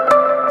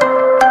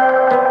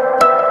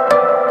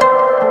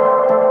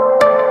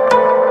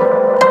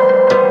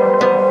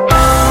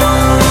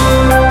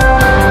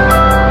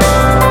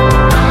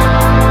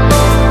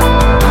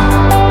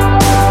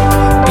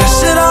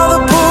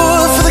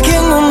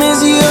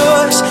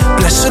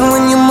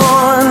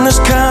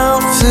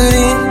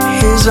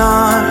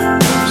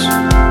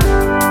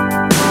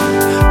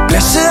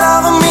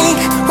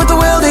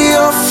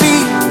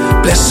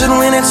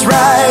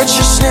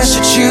 happiness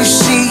that you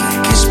seek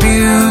is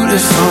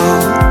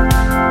beautiful.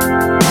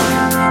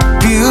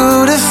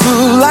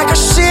 Beautiful like a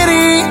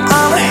city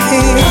on a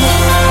hill,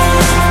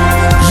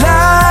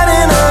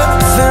 lighting up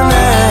the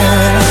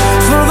night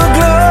for the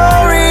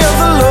glory of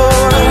the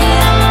Lord.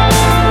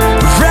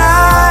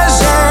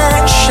 Rise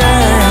and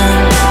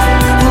shine,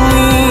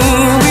 we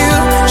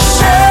will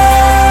shine.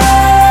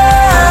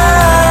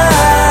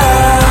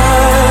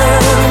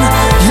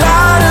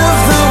 Light of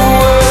the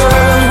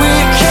world, we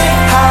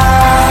can't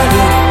hide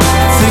it.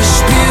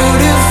 This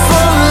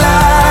beautiful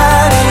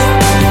light,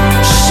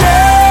 it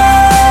shines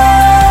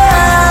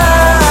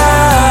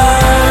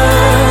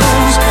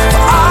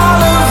for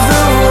all of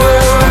the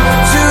world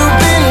to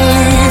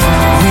believe.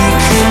 We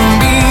can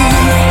be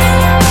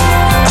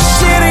a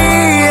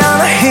city on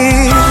a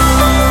hill.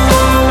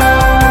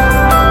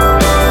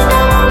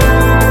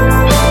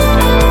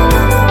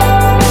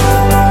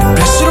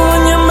 Blessed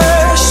when you're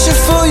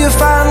merciful, you'll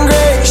find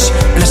grace.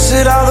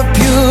 Blessed are the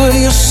pure,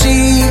 you'll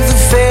see the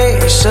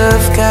face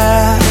of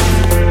God.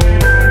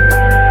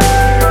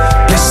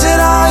 Blessed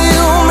are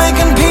you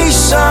making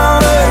peace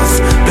on earth.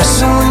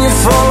 Blessed when you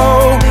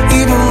follow,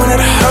 even when it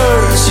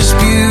hurts. It's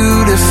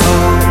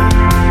beautiful.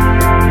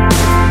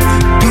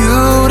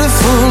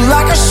 Beautiful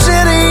like a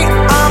city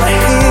on a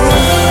hill,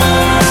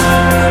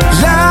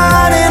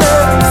 lighting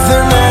up the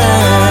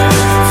night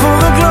for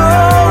the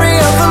glory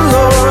of the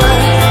Lord.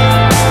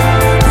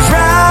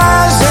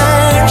 Rise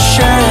and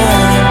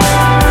shine,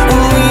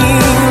 we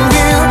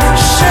will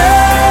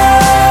shine.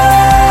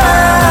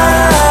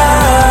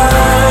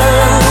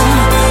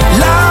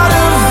 Light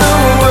of the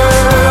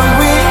world,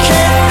 we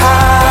can't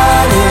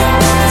hide it.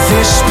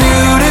 This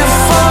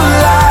beautiful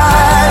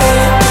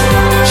light,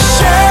 it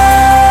shines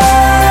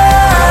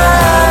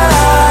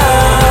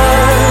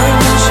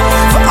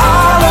for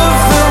all of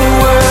the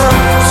world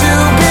to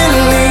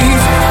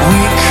believe.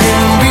 We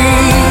can be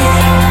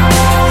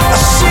a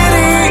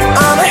city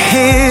on a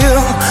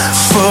hill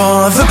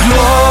for the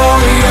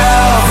glory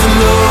of the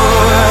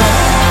Lord.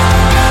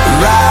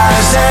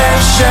 Rise and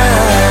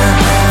shine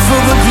for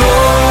the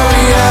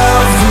glory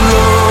of the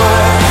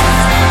Lord.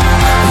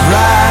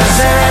 Rise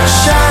and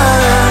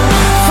shine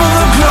for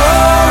the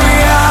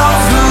glory of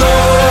the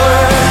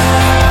Lord.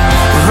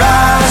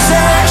 Rise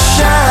and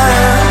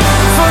shine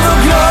for the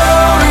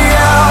glory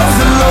of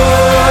the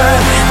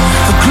Lord.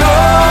 The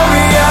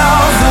glory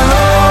of the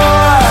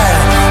Lord.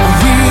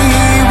 We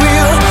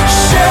will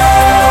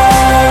shine.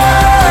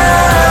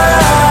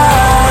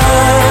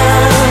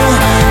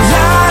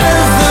 Light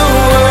of the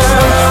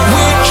world,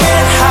 we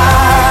can't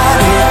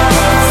hide it.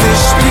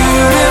 This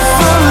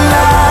beautiful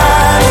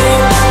light,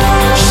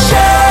 it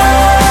shines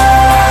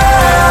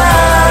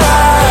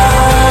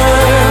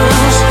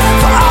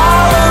for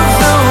all of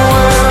the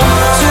world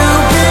to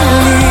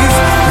believe.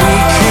 We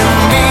can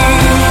be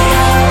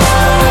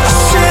a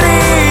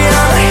city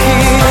on a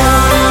hill,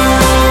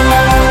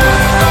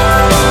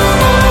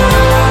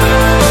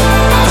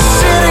 a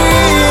city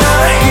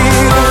on a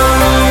hill.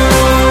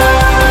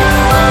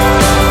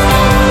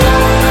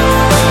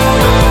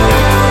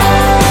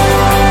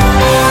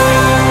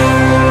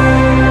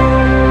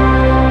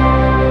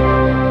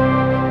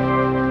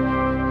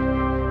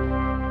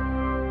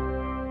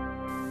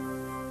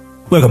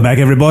 Welcome back,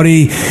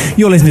 everybody.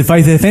 You're listening to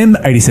Faith FM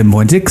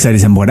 87.6,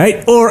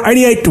 87.8, or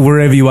 88,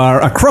 wherever you are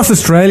across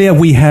Australia.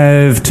 We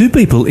have two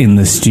people in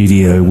the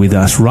studio with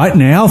us right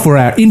now for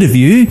our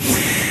interview,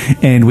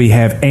 and we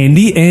have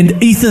Andy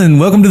and Ethan.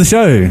 Welcome to the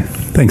show.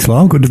 Thanks,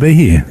 Lyle. Good to be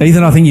here.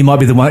 Ethan, I think you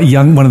might be one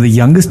of the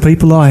youngest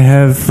people I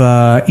have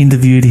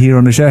interviewed here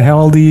on the show. How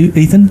old are you,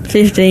 Ethan?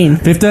 15.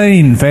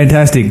 15.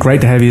 Fantastic. Great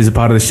to have you as a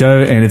part of the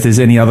show. And if there's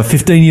any other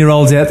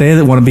 15-year-olds out there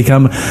that want to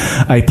become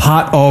a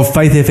part of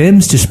Faith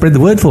FM's, just spread the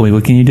word for me.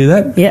 Well, can you do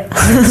that? Yeah.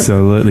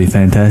 Absolutely.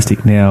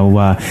 Fantastic.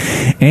 Now,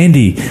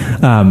 Andy,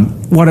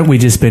 why don't we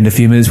just spend a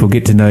few minutes? We'll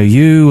get to know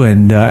you.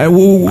 And now,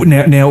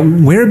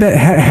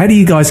 how do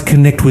you guys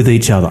connect with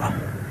each other?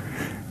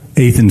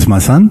 Ethan's my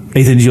son.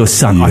 Ethan's your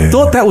son. Yeah. I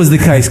thought that was the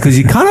case because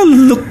you kind of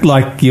look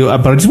like you,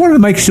 but I just wanted to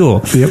make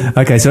sure. Yep.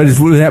 Okay, so just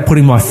without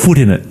putting my foot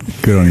in it.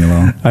 Good on you,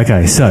 Lyle.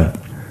 Okay, so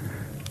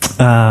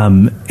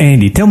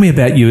Andy, tell me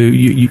about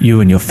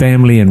you and your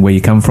family and where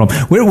you come from.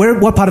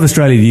 What part of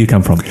Australia do you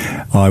come from?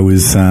 I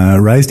was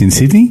raised in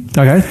Sydney.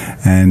 Okay.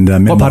 And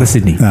what part of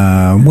Sydney?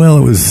 Well,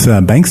 it was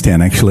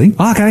Bankstown, actually.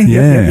 Oh, okay.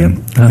 Yeah. Yep.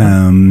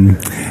 Uh-huh.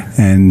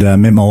 And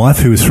met my wife,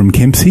 who was from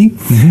Kempsey,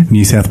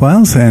 New South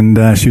Wales,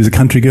 and she was a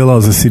country girl. I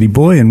was a city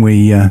boy, and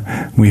we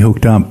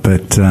hooked up.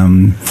 But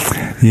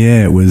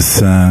it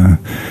was.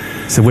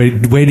 So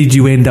where did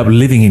you end up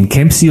living, in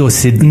Kempsey or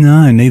Sydney?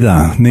 No, neither.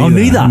 Oh,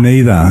 neither?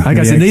 Neither.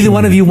 Okay, so neither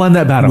one of you won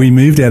that battle. We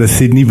moved out of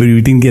Sydney, but we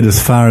didn't get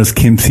as far as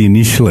Kempsey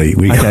initially.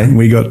 We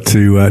got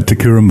to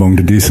Cooranbong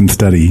to do some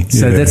study.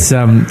 So that's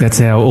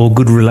how all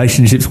good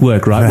relationships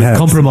work, right? Perhaps.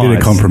 With compromise. A bit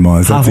of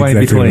compromise. Halfway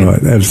That's exactly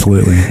between. Right.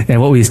 Absolutely.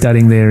 And what were you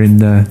studying there in?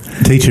 Primary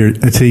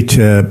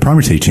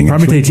teaching.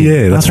 Primary actually. teaching.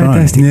 Yeah, that's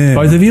fantastic. right. Yeah.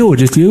 Both of you, or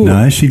just you?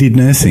 No, she did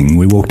nursing.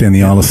 We walked down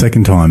the aisle a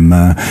second time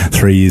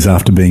 3 years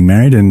after being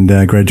married, and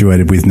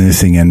graduated with nursing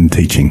witnessing and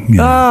teaching.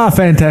 Yeah. Ah,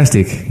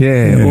 fantastic.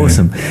 Yeah,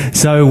 awesome.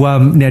 So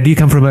now, do you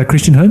come from a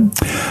Christian home?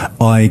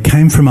 I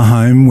came from a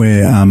home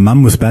where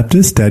Mum was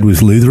Baptist, Dad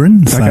was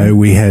Lutheran, so Okay.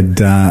 we had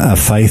a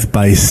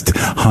faith-based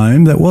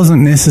home that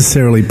wasn't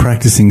necessarily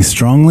practicing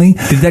strongly.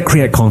 Did that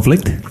create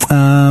conflict?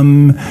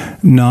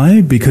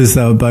 No, because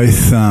they were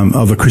both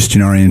of a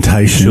Christian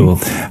orientation. Sure.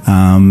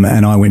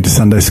 And I went to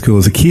Sunday school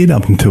as a kid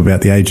up until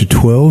about the age of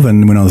 12.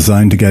 And when I was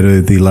zoned to go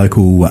to the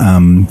local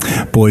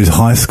boys'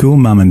 high school,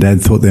 Mum and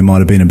Dad thought there might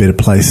have been a better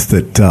place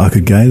that I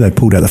could go. They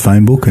pulled out the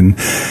phone book and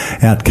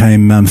out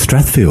came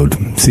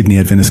Strathfield, Sydney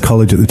Adventist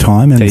College at the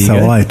time. There And you so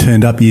go. I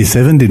turned up year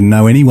 7, didn't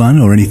know anyone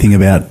or anything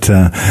about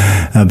the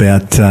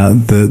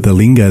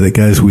lingo that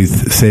goes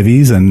with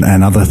sevies and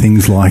other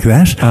things like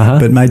that,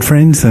 but made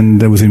friends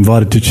and was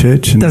invited to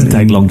church. And, It doesn't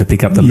take long to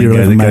pick up the year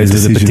lingo 11 that made goes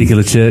with a decision.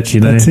 particular church, you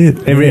know. That's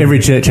it. Every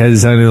church has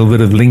its own little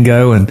bit of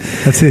lingo, and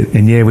That's it.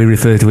 And yeah, we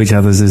refer to each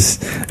other's as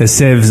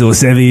sevs or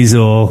sevies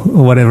or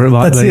whatever it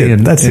might That's be. it.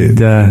 And, That's and,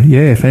 it.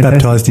 Yeah,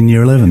 fantastic. Baptised in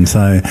year 11,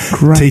 so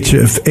Great.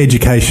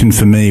 education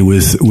for me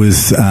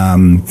was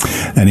an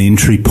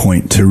entry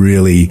point to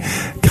really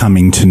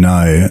coming to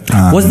know.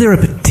 Was there a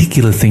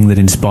particular thing that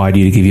inspired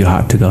you to give your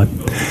heart to God?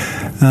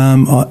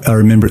 I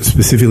remember it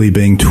specifically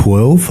being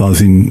 12. I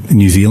was in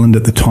New Zealand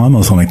at the time. I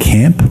was on a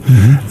camp,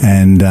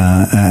 and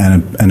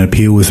an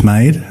appeal was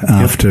made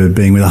after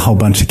being with a whole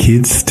bunch of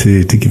kids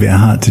to give our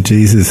heart to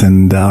Jesus.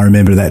 And I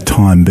remember that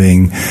time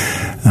being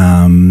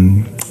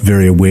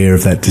very aware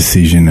of that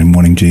decision and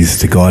wanting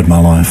Jesus to guide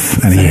my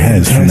life, and He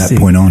has from that Fantastic.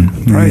 point on.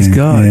 Praise Yeah,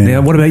 God. yeah.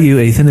 Now, what about you,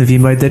 Ethan? Have you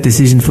made that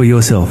decision for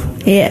yourself?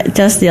 Yeah,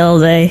 just the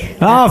other day.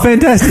 Oh,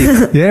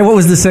 fantastic. Yeah, what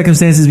was the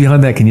circumstances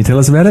behind that? Can you tell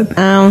us about it?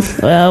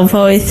 Well,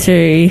 probably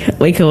through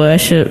week of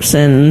worships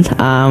and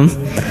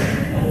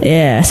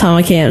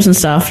summer camps and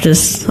stuff,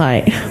 just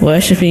like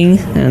worshipping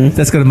and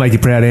That's got to make you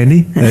proud,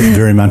 Andy.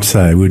 Very much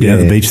so. We were down at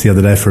Yeah. the beach the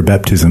other day for a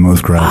baptism. It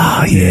was great.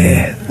 Oh,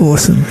 yeah.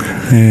 Awesome.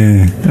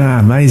 Yeah. Ah,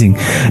 amazing.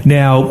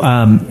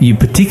 Now, you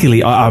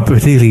particularly, I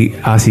particularly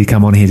asked you to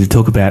come on here to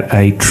talk about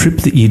a trip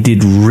that you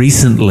did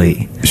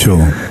recently.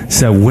 Sure.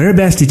 So,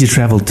 whereabouts did you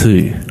travel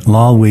to?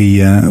 Lyle,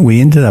 we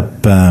ended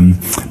up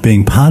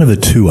being part of a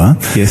tour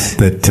Yes.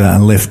 that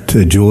left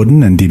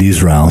Jordan and did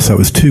Israel. So it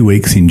was 2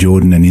 weeks in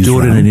Jordan and Israel.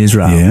 Jordan and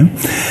Israel. Yeah.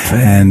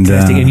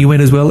 Fantastic. And you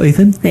went as well,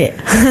 Ethan? yeah.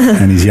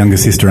 and his younger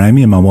sister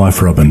Amy and my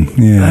wife Robin.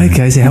 Yeah.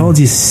 Okay, so how old's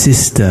your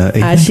sister,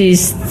 Ethan?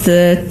 She's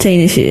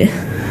 13 this year.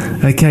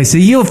 Okay, so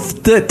you're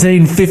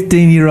 13,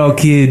 15-year-old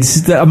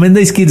kids. I mean,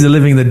 these kids are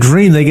living the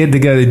dream. They get to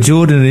go to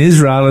Jordan and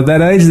Israel at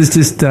that age. It's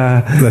just...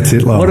 That's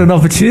it, Lyle. What an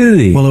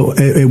opportunity. Well,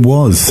 it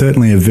was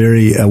certainly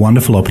a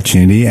wonderful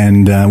opportunity,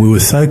 and we were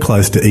so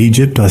close to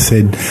Egypt. I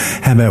said,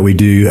 how about we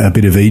do a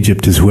bit of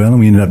Egypt as well? And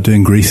we ended up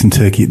doing Greece and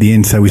Turkey at the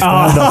end. So we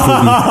started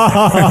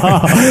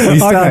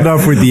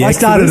off with the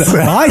Exodus.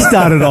 I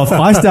started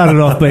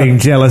off being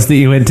jealous that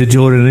you went to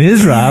Jordan and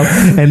Israel,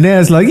 and now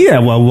it's like, yeah,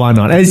 well, why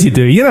not? As you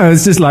do, you know,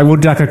 it's just like we'll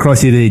duck across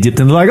here to Egypt,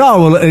 and like,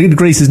 oh, well,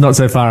 Greece is not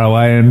so far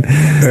away, and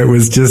It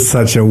was just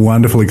such a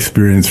wonderful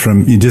experience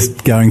from you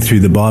just going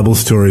through the Bible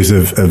stories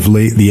of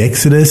the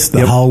Exodus,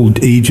 the whole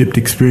Egypt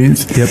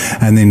experience,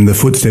 and then the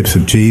footsteps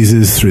of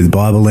Jesus through the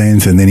Bible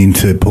lands, and then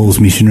into Paul's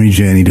missionary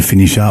journey to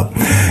finish up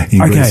in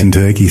Greece and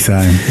Turkey. So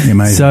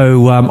amazing.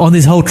 So on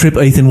this whole trip,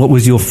 Ethan, what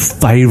was your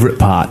favourite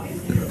part?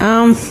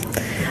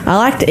 I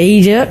liked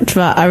Egypt,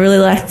 but I really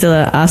liked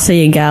the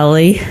Sea of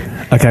Galilee.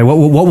 Okay,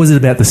 what was it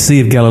about the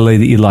Sea of Galilee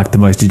that you liked the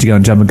most? Did you go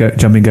and jump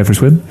in, go for a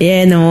swim?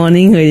 Yeah, in the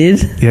morning we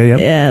did. Yeah.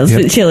 Yeah, it was a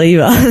bit chilly,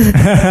 but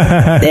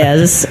yeah,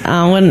 just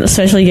when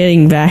especially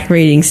getting back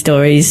reading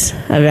stories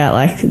about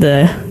like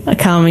the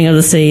calming of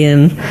the sea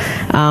and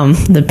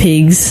the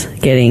pigs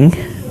getting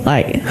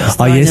like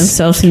throwing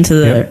themselves into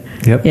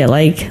the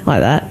lake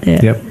like that.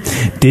 Yeah. Yep.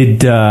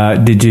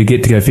 Did you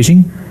get to go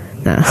fishing?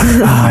 No.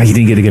 You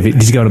didn't get to go fishing.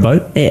 Did you go on a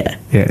boat? Yeah.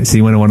 Yeah. So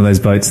you went on one of those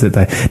boats that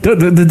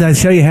did they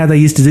show you how they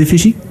used to do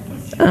fishing?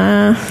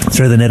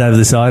 Throw the net over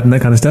the side and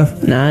that kind of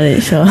stuff. No, I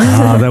didn't sure.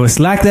 They were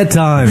slack that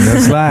time. They were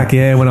slack.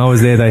 Yeah, when I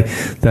was there,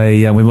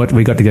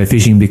 we got to go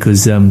fishing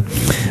because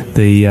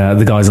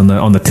the guys on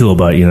the tour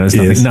boat, you know,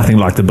 it's nothing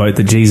like the boat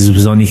that Jesus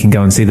was on. You can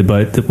go and see the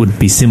boat that would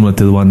be similar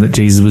to the one that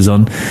Jesus was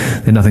on.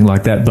 They're nothing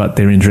like that, but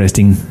they're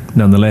interesting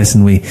nonetheless.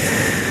 And we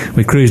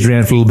cruised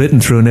around for a little bit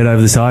and threw a net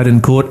over the side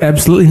and caught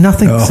absolutely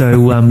nothing.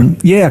 So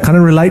I kind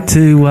of relate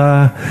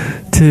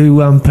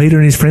to Peter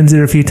and his friends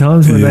there a few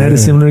times when they had a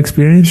similar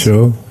experience.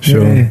 Sure.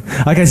 Yeah.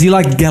 Okay, so you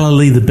like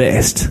Galilee the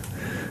best.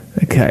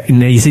 Okay.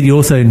 Now, you said you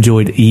also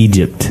enjoyed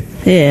Egypt.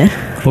 Yeah.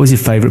 What was your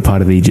favourite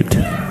part of Egypt?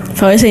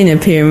 Probably seeing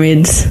the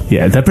pyramids.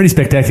 Yeah, they're pretty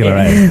spectacular,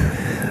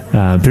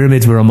 eh?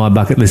 Pyramids were on my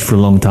bucket list for a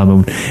long time.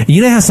 And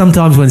you know how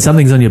sometimes when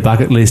something's on your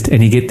bucket list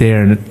and you get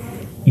there and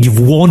you've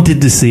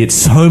wanted to see it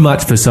so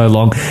much for so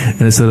long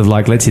and it sort of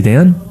like lets you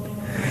down?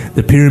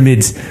 The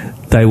pyramids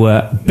they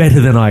were better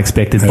than I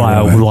expected by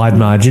a wide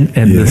margin,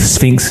 and the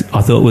Sphinx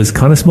I thought was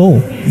kind of small.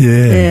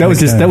 Yeah. That was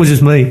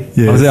just me.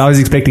 Yes. I was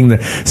expecting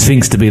the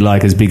Sphinx to be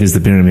like as big as the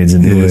pyramids,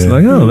 and it was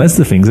like, oh, that's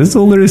the Sphinx. That's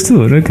all there is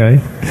to it. Okay,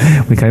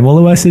 we came all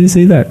the way to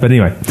see that. But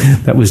anyway,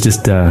 that was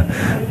just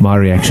my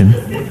reaction.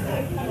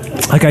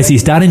 Okay, so you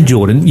start in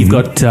Jordan. You've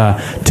got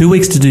 2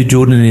 weeks to do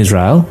Jordan and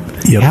Israel.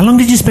 Yep. How long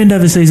did you spend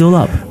overseas all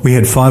up? We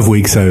had 5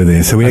 weeks over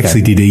there, so we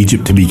actually did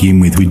Egypt to begin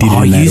with. We did.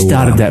 Oh, it in that you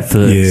started order. that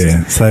first.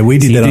 Yeah, so we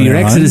did So you that. do on your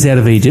our exodus own. out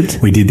of Egypt.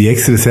 We did the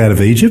exodus out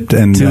of Egypt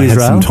and To had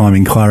Israel? some time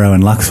in Cairo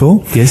and Luxor.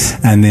 Yes.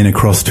 And then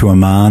across to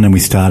Amman, and we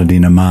started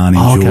in Amman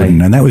in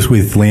Jordan. And that was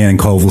with Leanne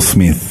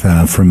Colville-Smith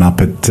from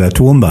up at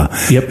Toowoomba,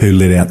 who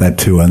led out that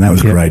tour, and that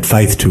was great.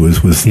 Faith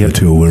Tours was the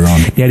tour we were on.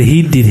 Yeah,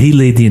 did he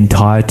lead the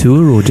entire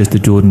tour or just the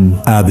Jordan?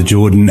 The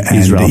Jordan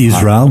and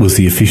Israel was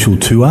the official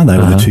tour. They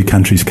were the two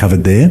countries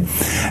covered there.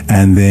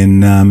 And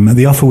then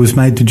the offer was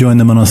made to join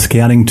them on a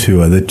scouting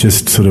tour that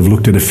just sort of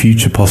looked at a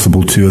future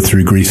possible tour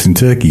through Greece and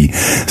Turkey.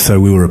 So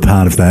we were a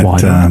part of that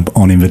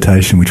on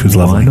invitation, which was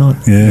lovely. Why not?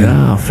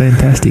 Yeah. Oh,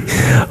 fantastic.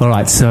 All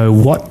right, so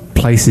what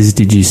places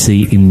did you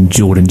see in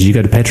Jordan? Did you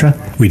go to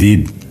Petra? We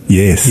did.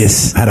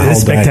 Yes. Had a whole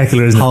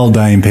spectacular, day, isn't it? whole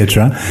day in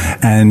Petra.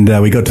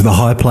 And we got to the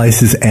high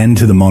places and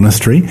to the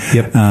monastery,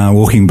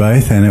 walking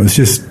both. And it was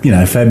just,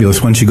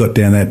 fabulous. Once you got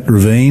down that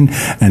ravine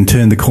and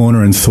turned the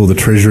corner and saw the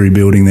treasury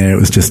building there, it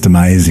was just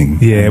amazing.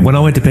 Yeah, when I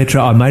went to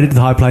Petra, I made it to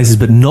the high places,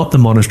 but not the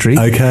monastery.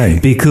 Okay.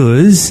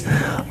 Because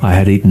I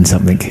had eaten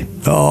something.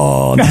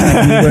 Oh, no,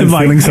 you weren't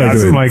feeling so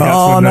good. My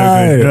guts were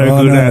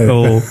no good at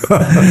all.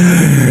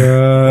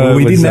 Well,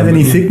 we didn't have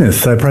any sickness,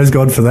 so praise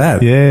God for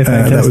that. Yeah,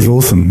 fantastic. That was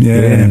awesome.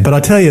 Yeah. But I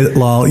tell you,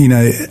 Lyle,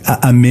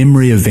 a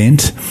memory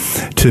event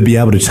to be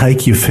able to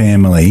take your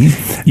family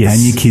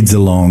and your kids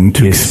along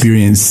to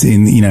experience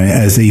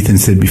as Ethan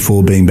said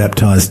before, being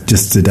baptised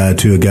just a day or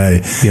two ago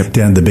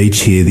down at the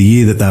beach here, the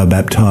year that they were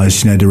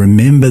baptised, to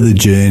remember the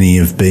journey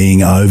of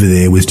being over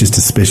there was just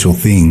a special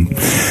thing.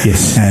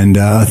 Yes. And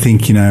I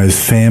think, as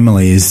families,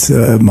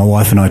 my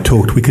wife and I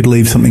talked, we could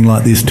leave something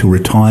like this till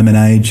retirement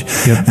age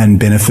and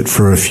benefit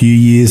for a few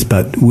years,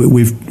 but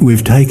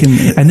we've taken...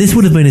 And this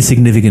would have been a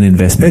significant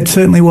investment. It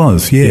certainly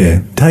was,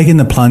 taking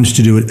the plunge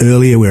to do it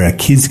earlier where our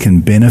kids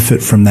can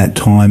benefit from that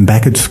time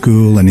back at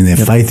school and in their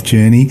faith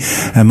journey.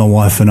 And my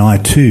wife and I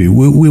too,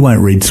 we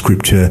won't read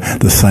scripture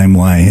the same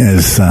way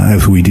as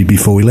we did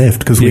before we left,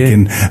 because we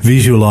can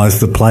visualise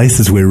the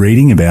places we're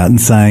reading about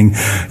and saying,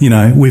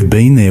 we've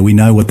been there, we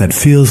know what that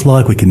feels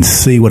like, we can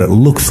see what it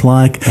looks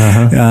like,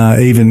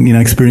 even,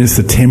 experience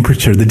the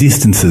temperature, the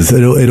distances.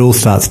 It all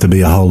starts to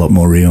be a whole lot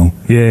more real.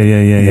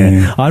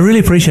 Yeah. I really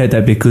appreciate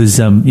that because,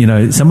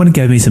 someone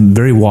gave me some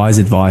very wise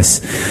advice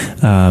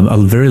a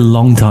very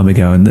long time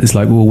ago, and it's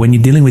like, well, when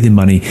you're dealing with your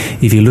money,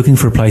 if you're looking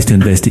for a place to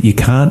invest it, you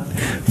can't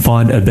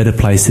find a better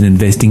place than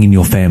investing in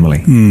your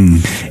family.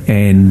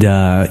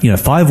 And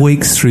 5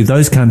 weeks through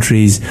those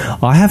countries,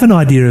 I have an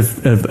idea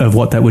of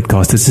what that would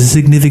cost. It's a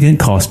significant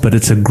cost, but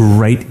it's a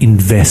great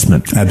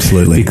investment.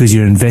 Absolutely, because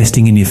you're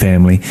investing in your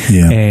family.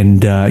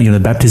 And the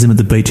baptism at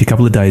the beach a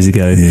couple of days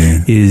ago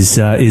is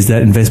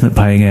that investment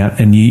paying out,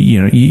 and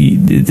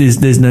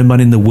there's no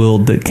money in the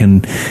world that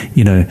can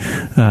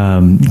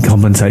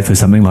compensate for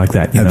something like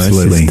that.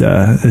 Absolutely.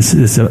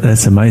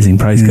 That's amazing.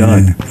 Praise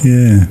God.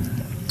 Yeah.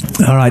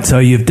 All right, so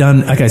you've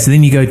done... Okay, so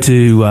then you go to...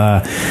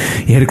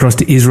 you head across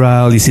to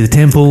Israel, you see the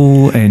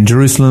temple and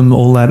Jerusalem,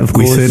 all that, of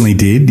course. We certainly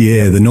did,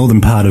 The northern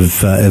part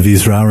of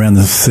Israel, around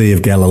the Sea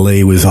of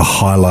Galilee, was a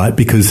highlight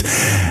because,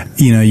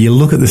 you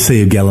look at the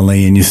Sea of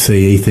Galilee and you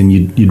see, Ethan,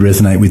 you'd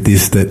resonate with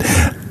this,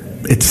 that...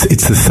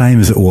 It's the same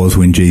as it was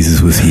when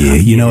Jesus was here.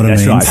 You know what I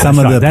mean? Right, Some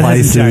of the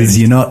places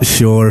you're not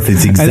sure if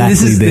it's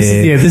exactly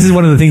there. This is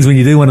one of the things when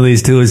you do one of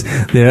these tours.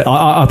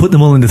 I put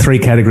them all into three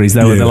categories.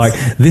 They're like,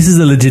 this is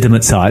a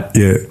legitimate site.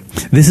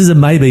 This is a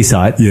maybe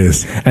site.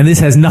 Yes. And this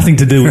has nothing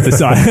to do with the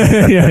site.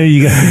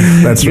 you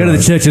go to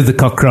the Church of the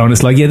Cock Crow and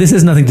it's like, this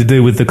has nothing to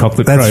do with the cock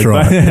that crowed. That's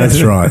right.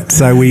 That's right.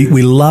 So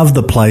we love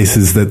the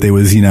places that there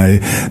was,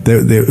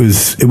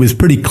 it was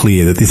pretty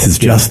clear that this is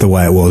just the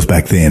way it was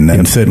back then.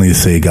 And certainly the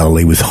Sea of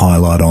Galilee was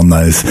highlight on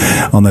those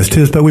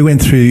tours. But we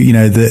went through,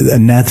 the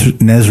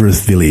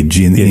Nazareth village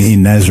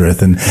in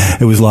Nazareth, and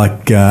it was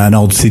like an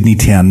old Sydney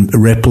town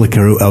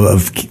replica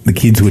of the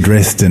kids were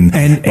dressed in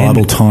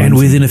Bible times. And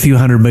within a few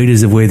hundred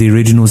metres of where the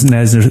original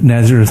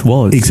Nazareth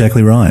was.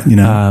 Exactly right.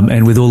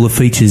 And with all the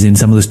features in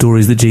some of the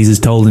stories that Jesus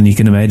told, and you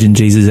can imagine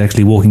Jesus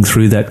actually walking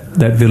through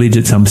that village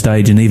at some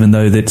stage, and even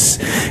though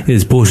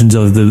there's portions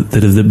of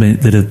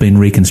that have been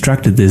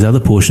reconstructed, there's other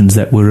portions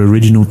that were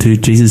original to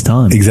Jesus'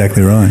 time.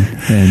 Exactly right.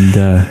 And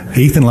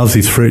Ethan loves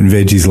his fruit and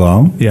veggies,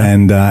 Lyle.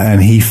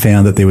 And he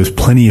found that there was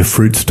plenty of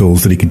fruit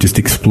stalls that he could just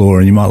explore,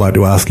 and you might like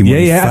to ask him what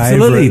his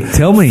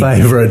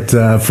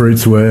favourite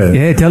fruits were.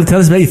 Yeah, tell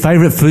us about your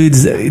favourite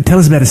foods. Tell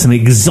us about some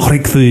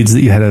exotic foods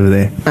that you had over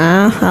there.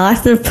 I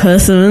like the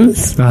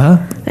persimmons.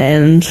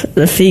 And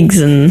the figs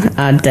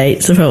and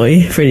dates are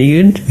probably pretty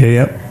good.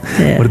 Yep.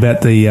 Yeah. What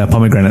about the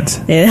pomegranates?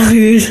 Yeah,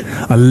 good.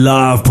 I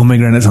love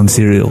pomegranates on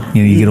cereal.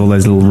 You know, you get all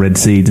those little red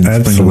seeds and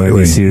sprinkle them over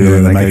your cereal. Yeah,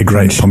 and they make go a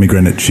great crunch.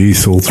 pomegranate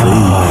juice all through.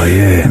 Oh,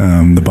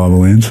 yeah. The Bible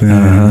lands.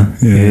 Yeah.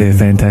 Yeah,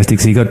 fantastic.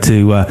 So you got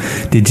to,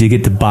 did you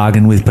get to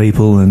bargain with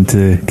people and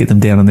to get them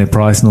down on their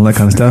price and all that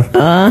kind of stuff?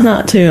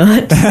 Not too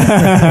much.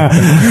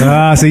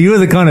 So you were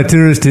the kind of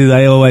tourist who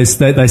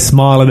they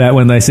smile about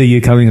when they see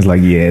you coming. It's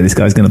like, yeah, this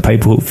guy's going to pay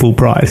full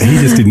price. He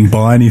just didn't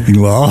buy anything,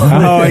 Lyle.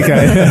 Oh,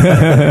 okay.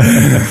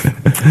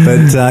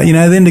 But,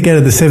 then to go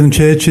to the 7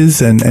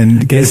 churches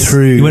and get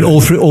through... You went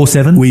all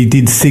 7? We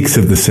did 6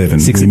 of the 7.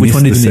 Six. We Which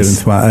one missed did you the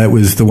miss? 7th one. It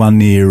was the one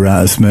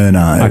near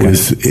Smyrna. Okay. It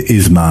was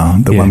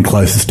Izmar, the Yeah. one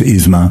closest to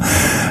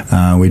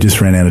Izmar. We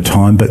just ran out of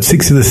time. But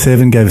 6 of the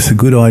 7 gave us a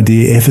good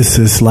idea.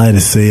 Ephesus,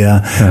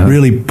 Laodicea,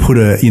 really put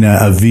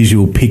a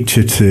visual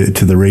picture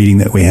to the reading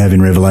that we have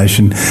in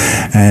Revelation.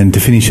 And to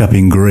finish up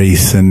in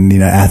Greece and,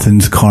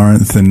 Athens,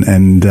 Corinth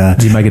and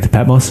Did you make it to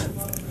Patmos?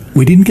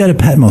 we didn't go to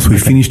Patmos. We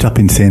finished up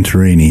in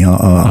Santorini.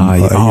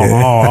 Okay.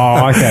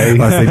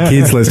 I said,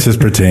 kids, let's just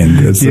pretend.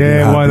 It's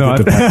Yeah, why hard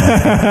to not? get to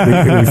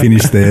Patmos. we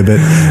finished there. But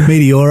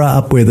Meteora,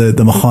 up where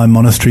the high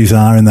monasteries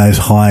are and those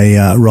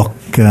high rock...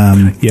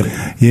 Yep.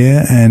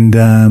 Yeah,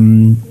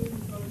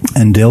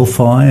 and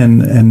Delphi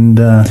and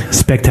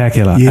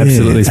Spectacular. yeah,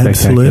 Absolutely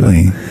spectacular.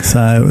 absolutely.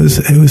 So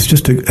it was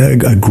just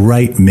a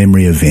great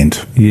memory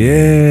event.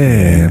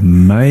 Yeah,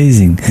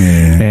 amazing.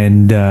 Yeah.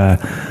 And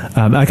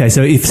okay,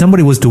 so if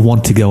somebody was to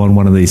want to go on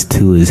one of these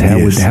tours,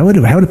 how would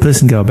a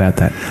person go about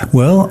that?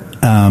 Well,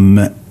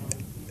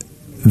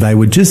 they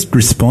would just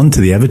respond to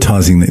the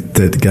advertising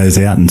that goes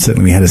out, and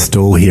certainly we had a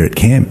stall here at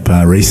camp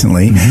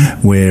recently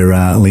where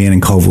Leanne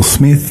and Colville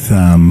Smith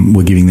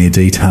were giving their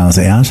details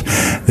out.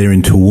 They're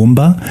in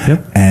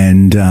Toowoomba,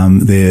 and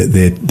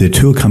their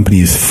tour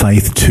company is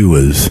Faith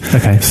Tours.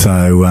 Okay.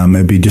 So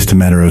it'd be just a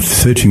matter of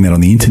searching that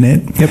on the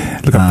internet.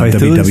 Yep. Look up Faith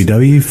Tours.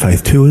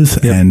 www.faith Tours,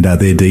 and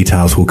their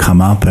details will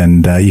come up,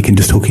 and you can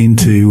just hook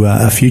into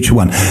a future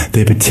one.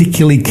 They're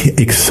particularly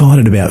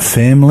excited about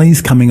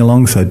families coming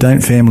along, so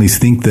don't families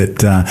think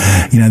that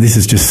this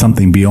is just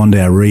something beyond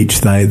our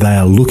reach. They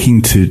are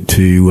looking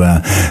to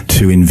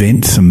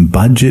invent some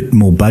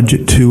more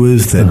budget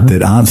tours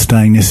that aren't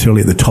staying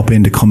necessarily at the top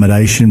end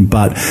accommodation,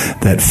 but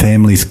that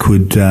families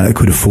could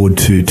afford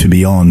to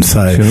be on.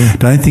 So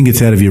don't think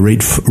it's out of your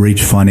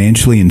reach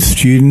financially. And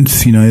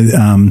students,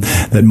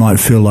 that might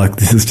feel like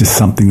this is just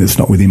something that's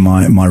not within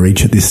my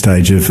reach at this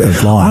stage of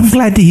life. I'm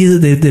glad to hear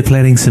that they're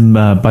planning some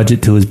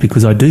budget tours,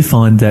 because I do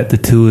find that the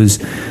tours,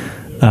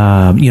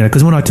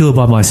 because when I tour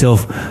by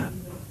myself,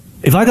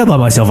 if I go by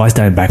myself, I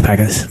stay in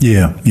backpackers.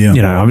 Yeah.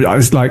 I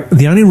was like,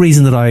 the only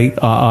reason that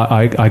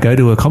I go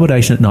to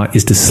accommodation at night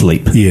is to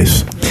sleep.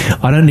 Yes.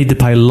 I don't need to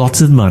pay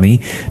lots of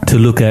money to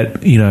look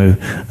at,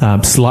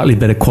 slightly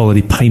better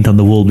quality paint on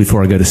the wall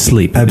before I go to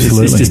sleep.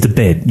 Absolutely. It's just a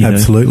bed.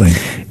 Absolutely.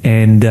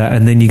 And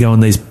then you go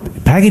on these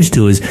package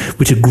tours,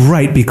 which are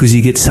great because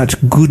you get such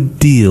good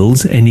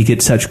deals and you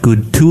get such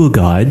good tour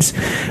guides,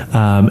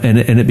 and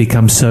it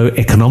becomes so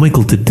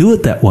economical to do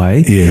it that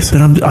way. Yes.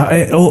 But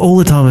all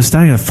the time I'm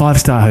staying in a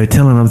 5-star hotel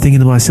and I'm thinking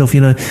to myself,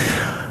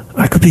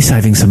 I could be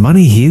saving some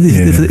money here.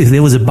 If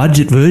there was a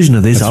budget version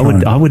of this,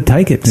 That's I would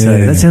take it. So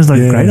that sounds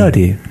like a great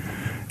idea.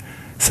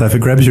 So if it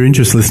grabs your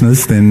interest,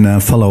 listeners, then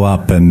follow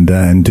up and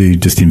do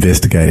just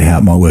investigate how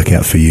it might work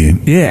out for you.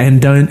 Yeah,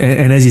 and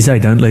as you say,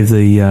 don't leave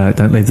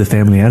the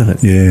family out of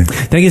it. Yeah.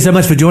 Thank you so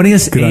much for joining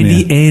us, Good on Andy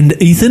you.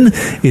 and Ethan.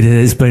 It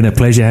has been a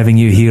pleasure having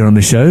you here on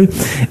the show,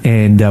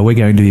 and we're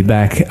going to be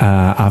back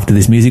after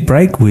this music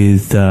break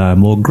with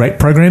more great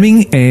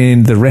programming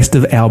and the rest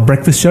of our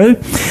breakfast show.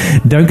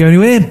 Don't go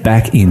anywhere.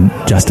 Back in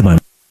just a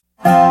moment.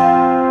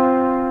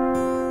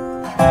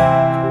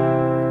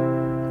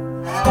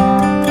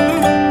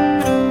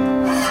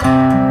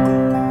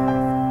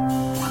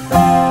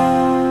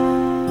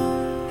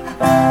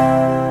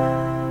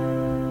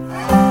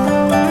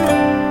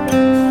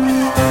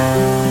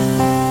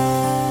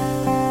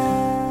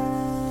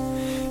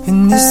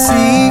 In the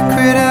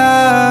secret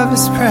of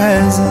His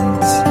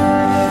presence,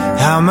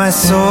 how my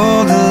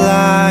soul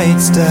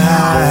delights to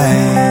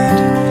hide.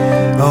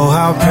 Oh,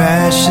 how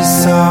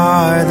precious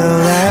are the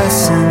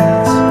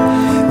lessons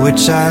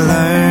which I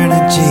learn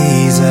at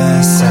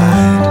Jesus'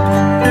 side.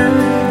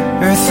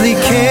 Earthly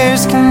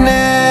cares can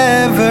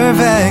never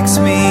vex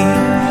me,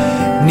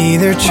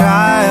 neither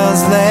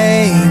trials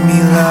lay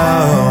me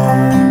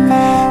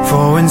low.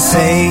 For when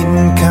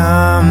Satan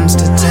comes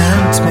to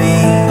tempt me,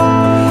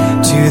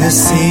 to the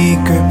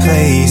secret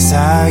place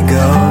I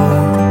go.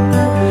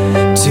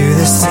 To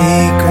the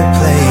secret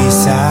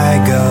place I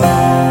go.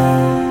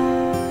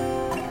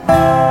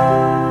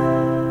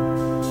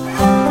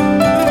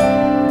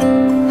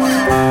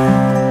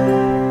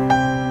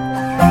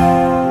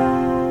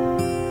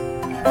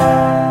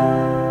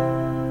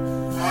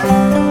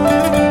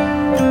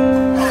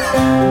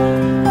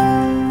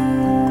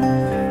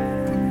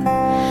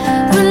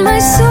 When my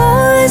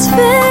soul is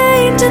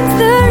faint and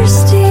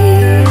thirsty,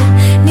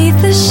 'neath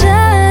the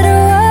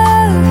shadow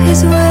of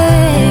His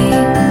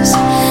wings,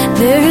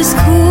 there is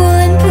cool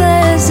and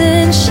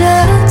pleasant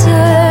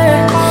shelter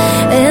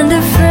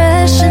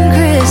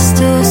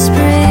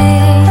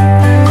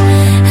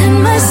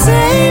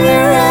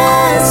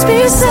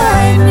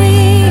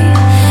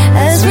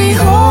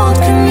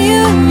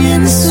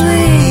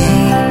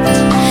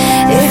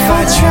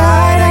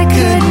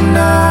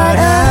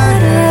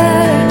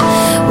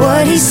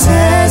he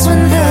says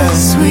when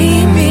thus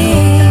we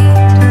meet.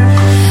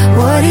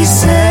 What he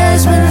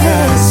says when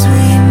thus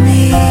we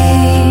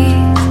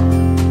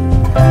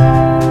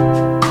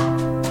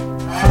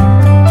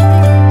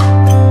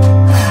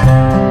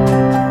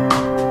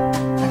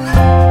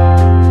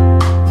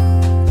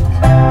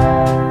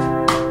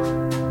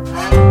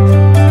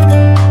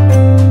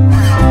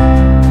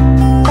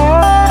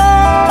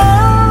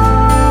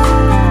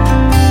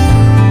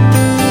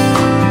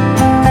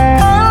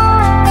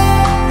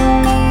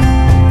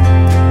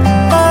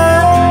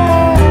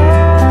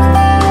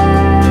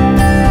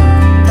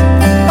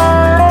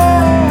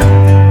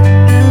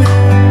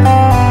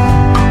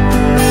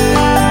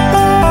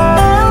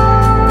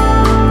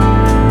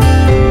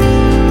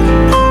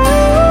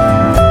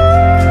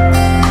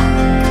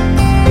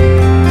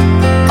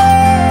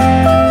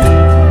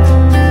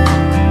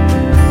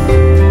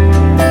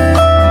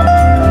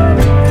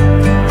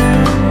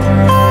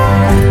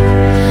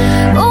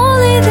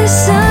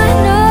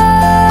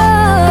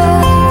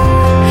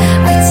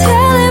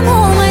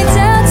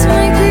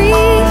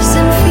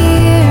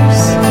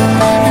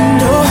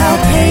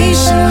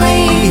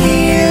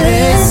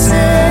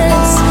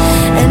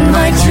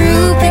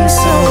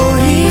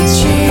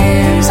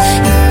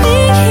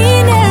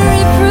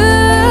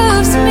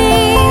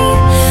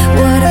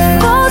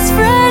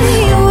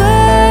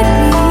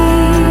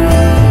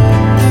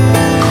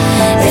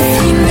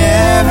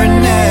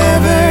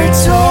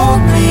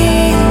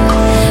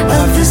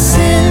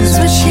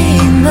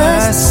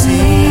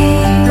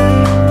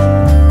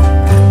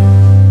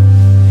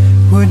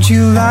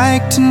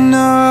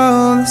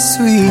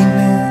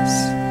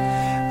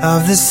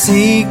the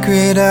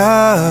secret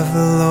of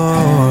the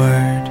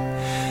Lord.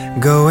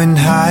 Go and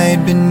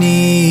hide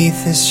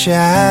beneath His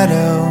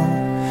shadow.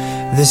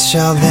 This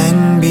shall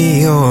then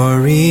be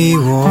your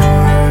reward.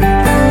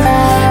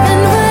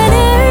 And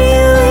whenever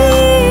you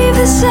leave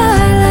the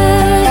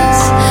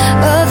silence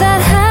of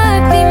that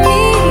happy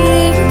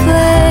meeting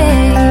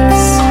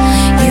place,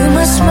 you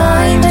must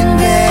mind and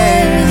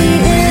bear the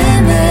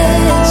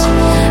image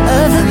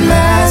of the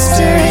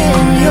Master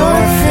in your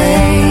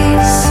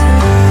face.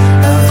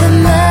 Of the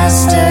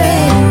Master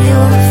in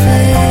your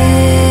face.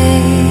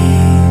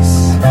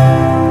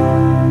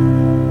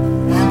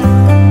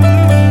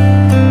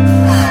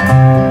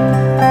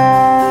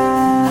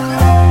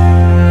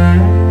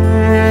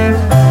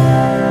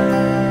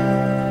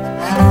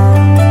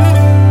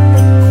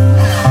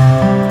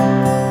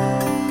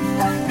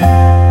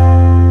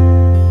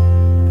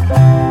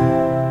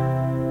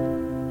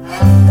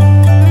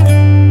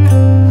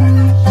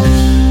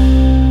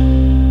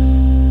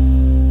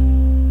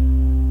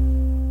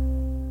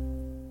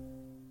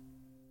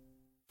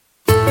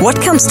 What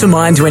comes to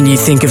mind when you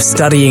think of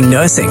studying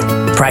nursing?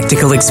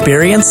 Practical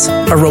experience?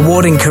 A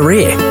rewarding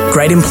career?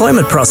 Great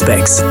employment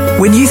prospects?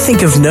 When you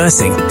think of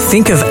nursing,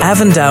 think of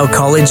Avondale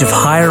College of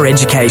Higher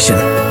Education.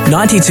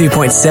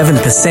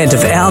 92.7%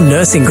 of our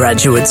nursing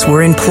graduates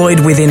were employed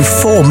within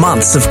 4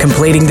 months of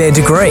completing their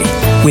degree,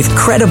 with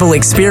credible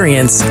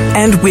experience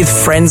and with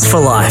friends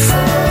for life.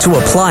 To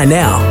apply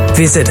now,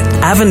 visit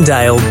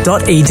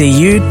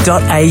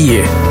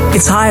avondale.edu.au.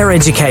 It's higher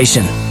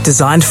education,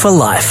 designed for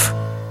life.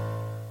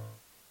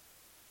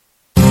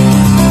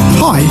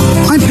 Hi,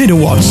 I'm Peter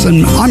Watts,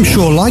 and I'm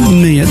sure, like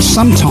me, at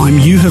some time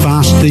you have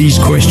asked these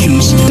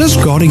questions. Does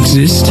God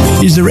exist?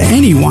 Is there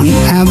anyone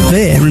out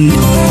there? And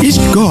is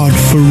God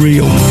for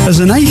real? As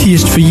an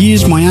atheist for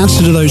years, my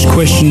answer to those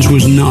questions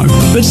was no.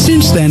 But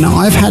since then,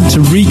 I've had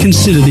to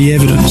reconsider the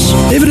evidence.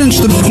 Evidence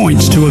that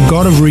points to a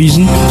God of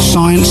reason,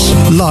 science,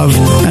 love,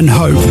 and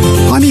hope.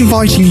 I'm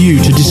inviting you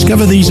to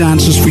discover these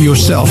answers for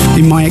yourself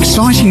in my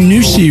exciting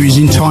new series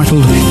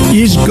entitled,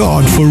 Is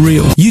God for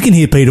Real? You can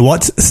hear Peter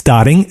Watts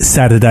starting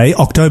Saturday,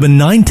 October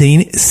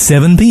 19,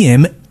 7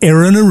 p.m,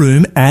 Erina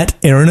Room at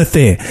Erina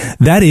Fair.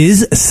 That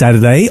is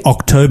Saturday,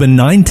 October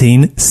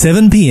 19,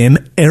 7 p.m,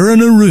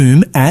 Erina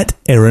Room at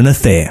Erina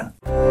Fair.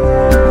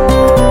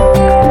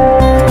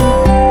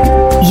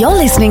 You're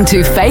listening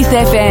to Faith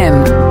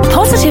FM,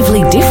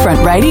 positively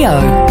different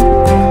radio.